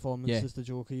Nicholson's performance Yeah. as the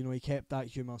Joker. He kept that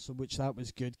humour, so which that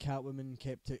was good. Catwoman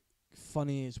kept it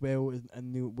funny as well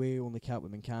in the way only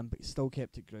Catwoman can, but he still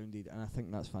kept it grounded, and I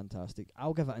think that's fantastic.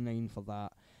 I'll give it a 9 for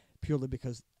that, purely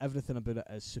because everything about it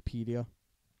is superior.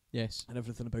 yes. And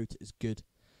everything about it is good.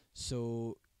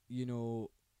 So,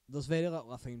 there's very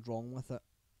little I find wrong with it,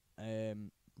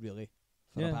 really,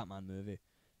 for a Yeah. Batman movie.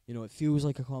 It feels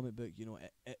like a comic book.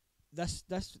 This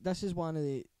is one of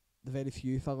the very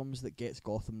few films that gets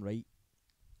Gotham right.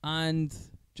 And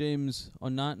James,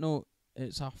 on that note,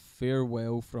 it's a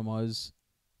farewell from us.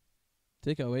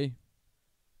 Take it away.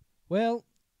 Well,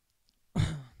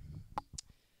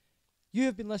 you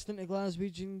have been listening to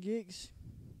Glaswegian Geeks.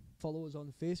 Follow us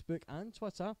on Facebook and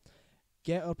Twitter.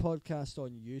 Get our podcast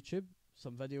on YouTube.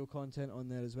 Some video content on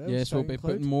there as well. Yes, we'll be SoundCloud.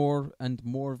 putting more and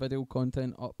more video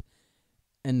content up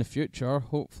in the future,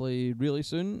 hopefully really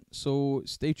soon. So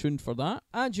stay tuned for that.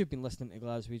 And you've been listening to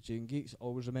Glaswegian Geeks.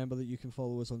 Always remember that you can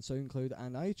follow us on SoundCloud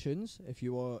and iTunes. If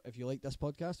you like this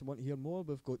podcast and want to hear more,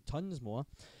 we've got tons more.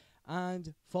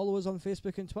 And follow us on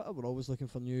Facebook and Twitter. We're always looking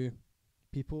for new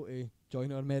people to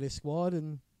join our merry squad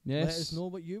and Yes. let us know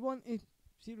what you want to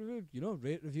see reviewed.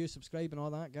 Rate, review, subscribe and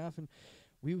all that, Gaff. And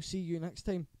we'll see you next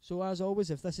time. So as always,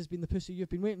 if this has been the pussy you've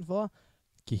been waiting for,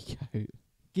 Geek out.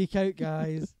 geek out,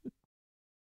 guys.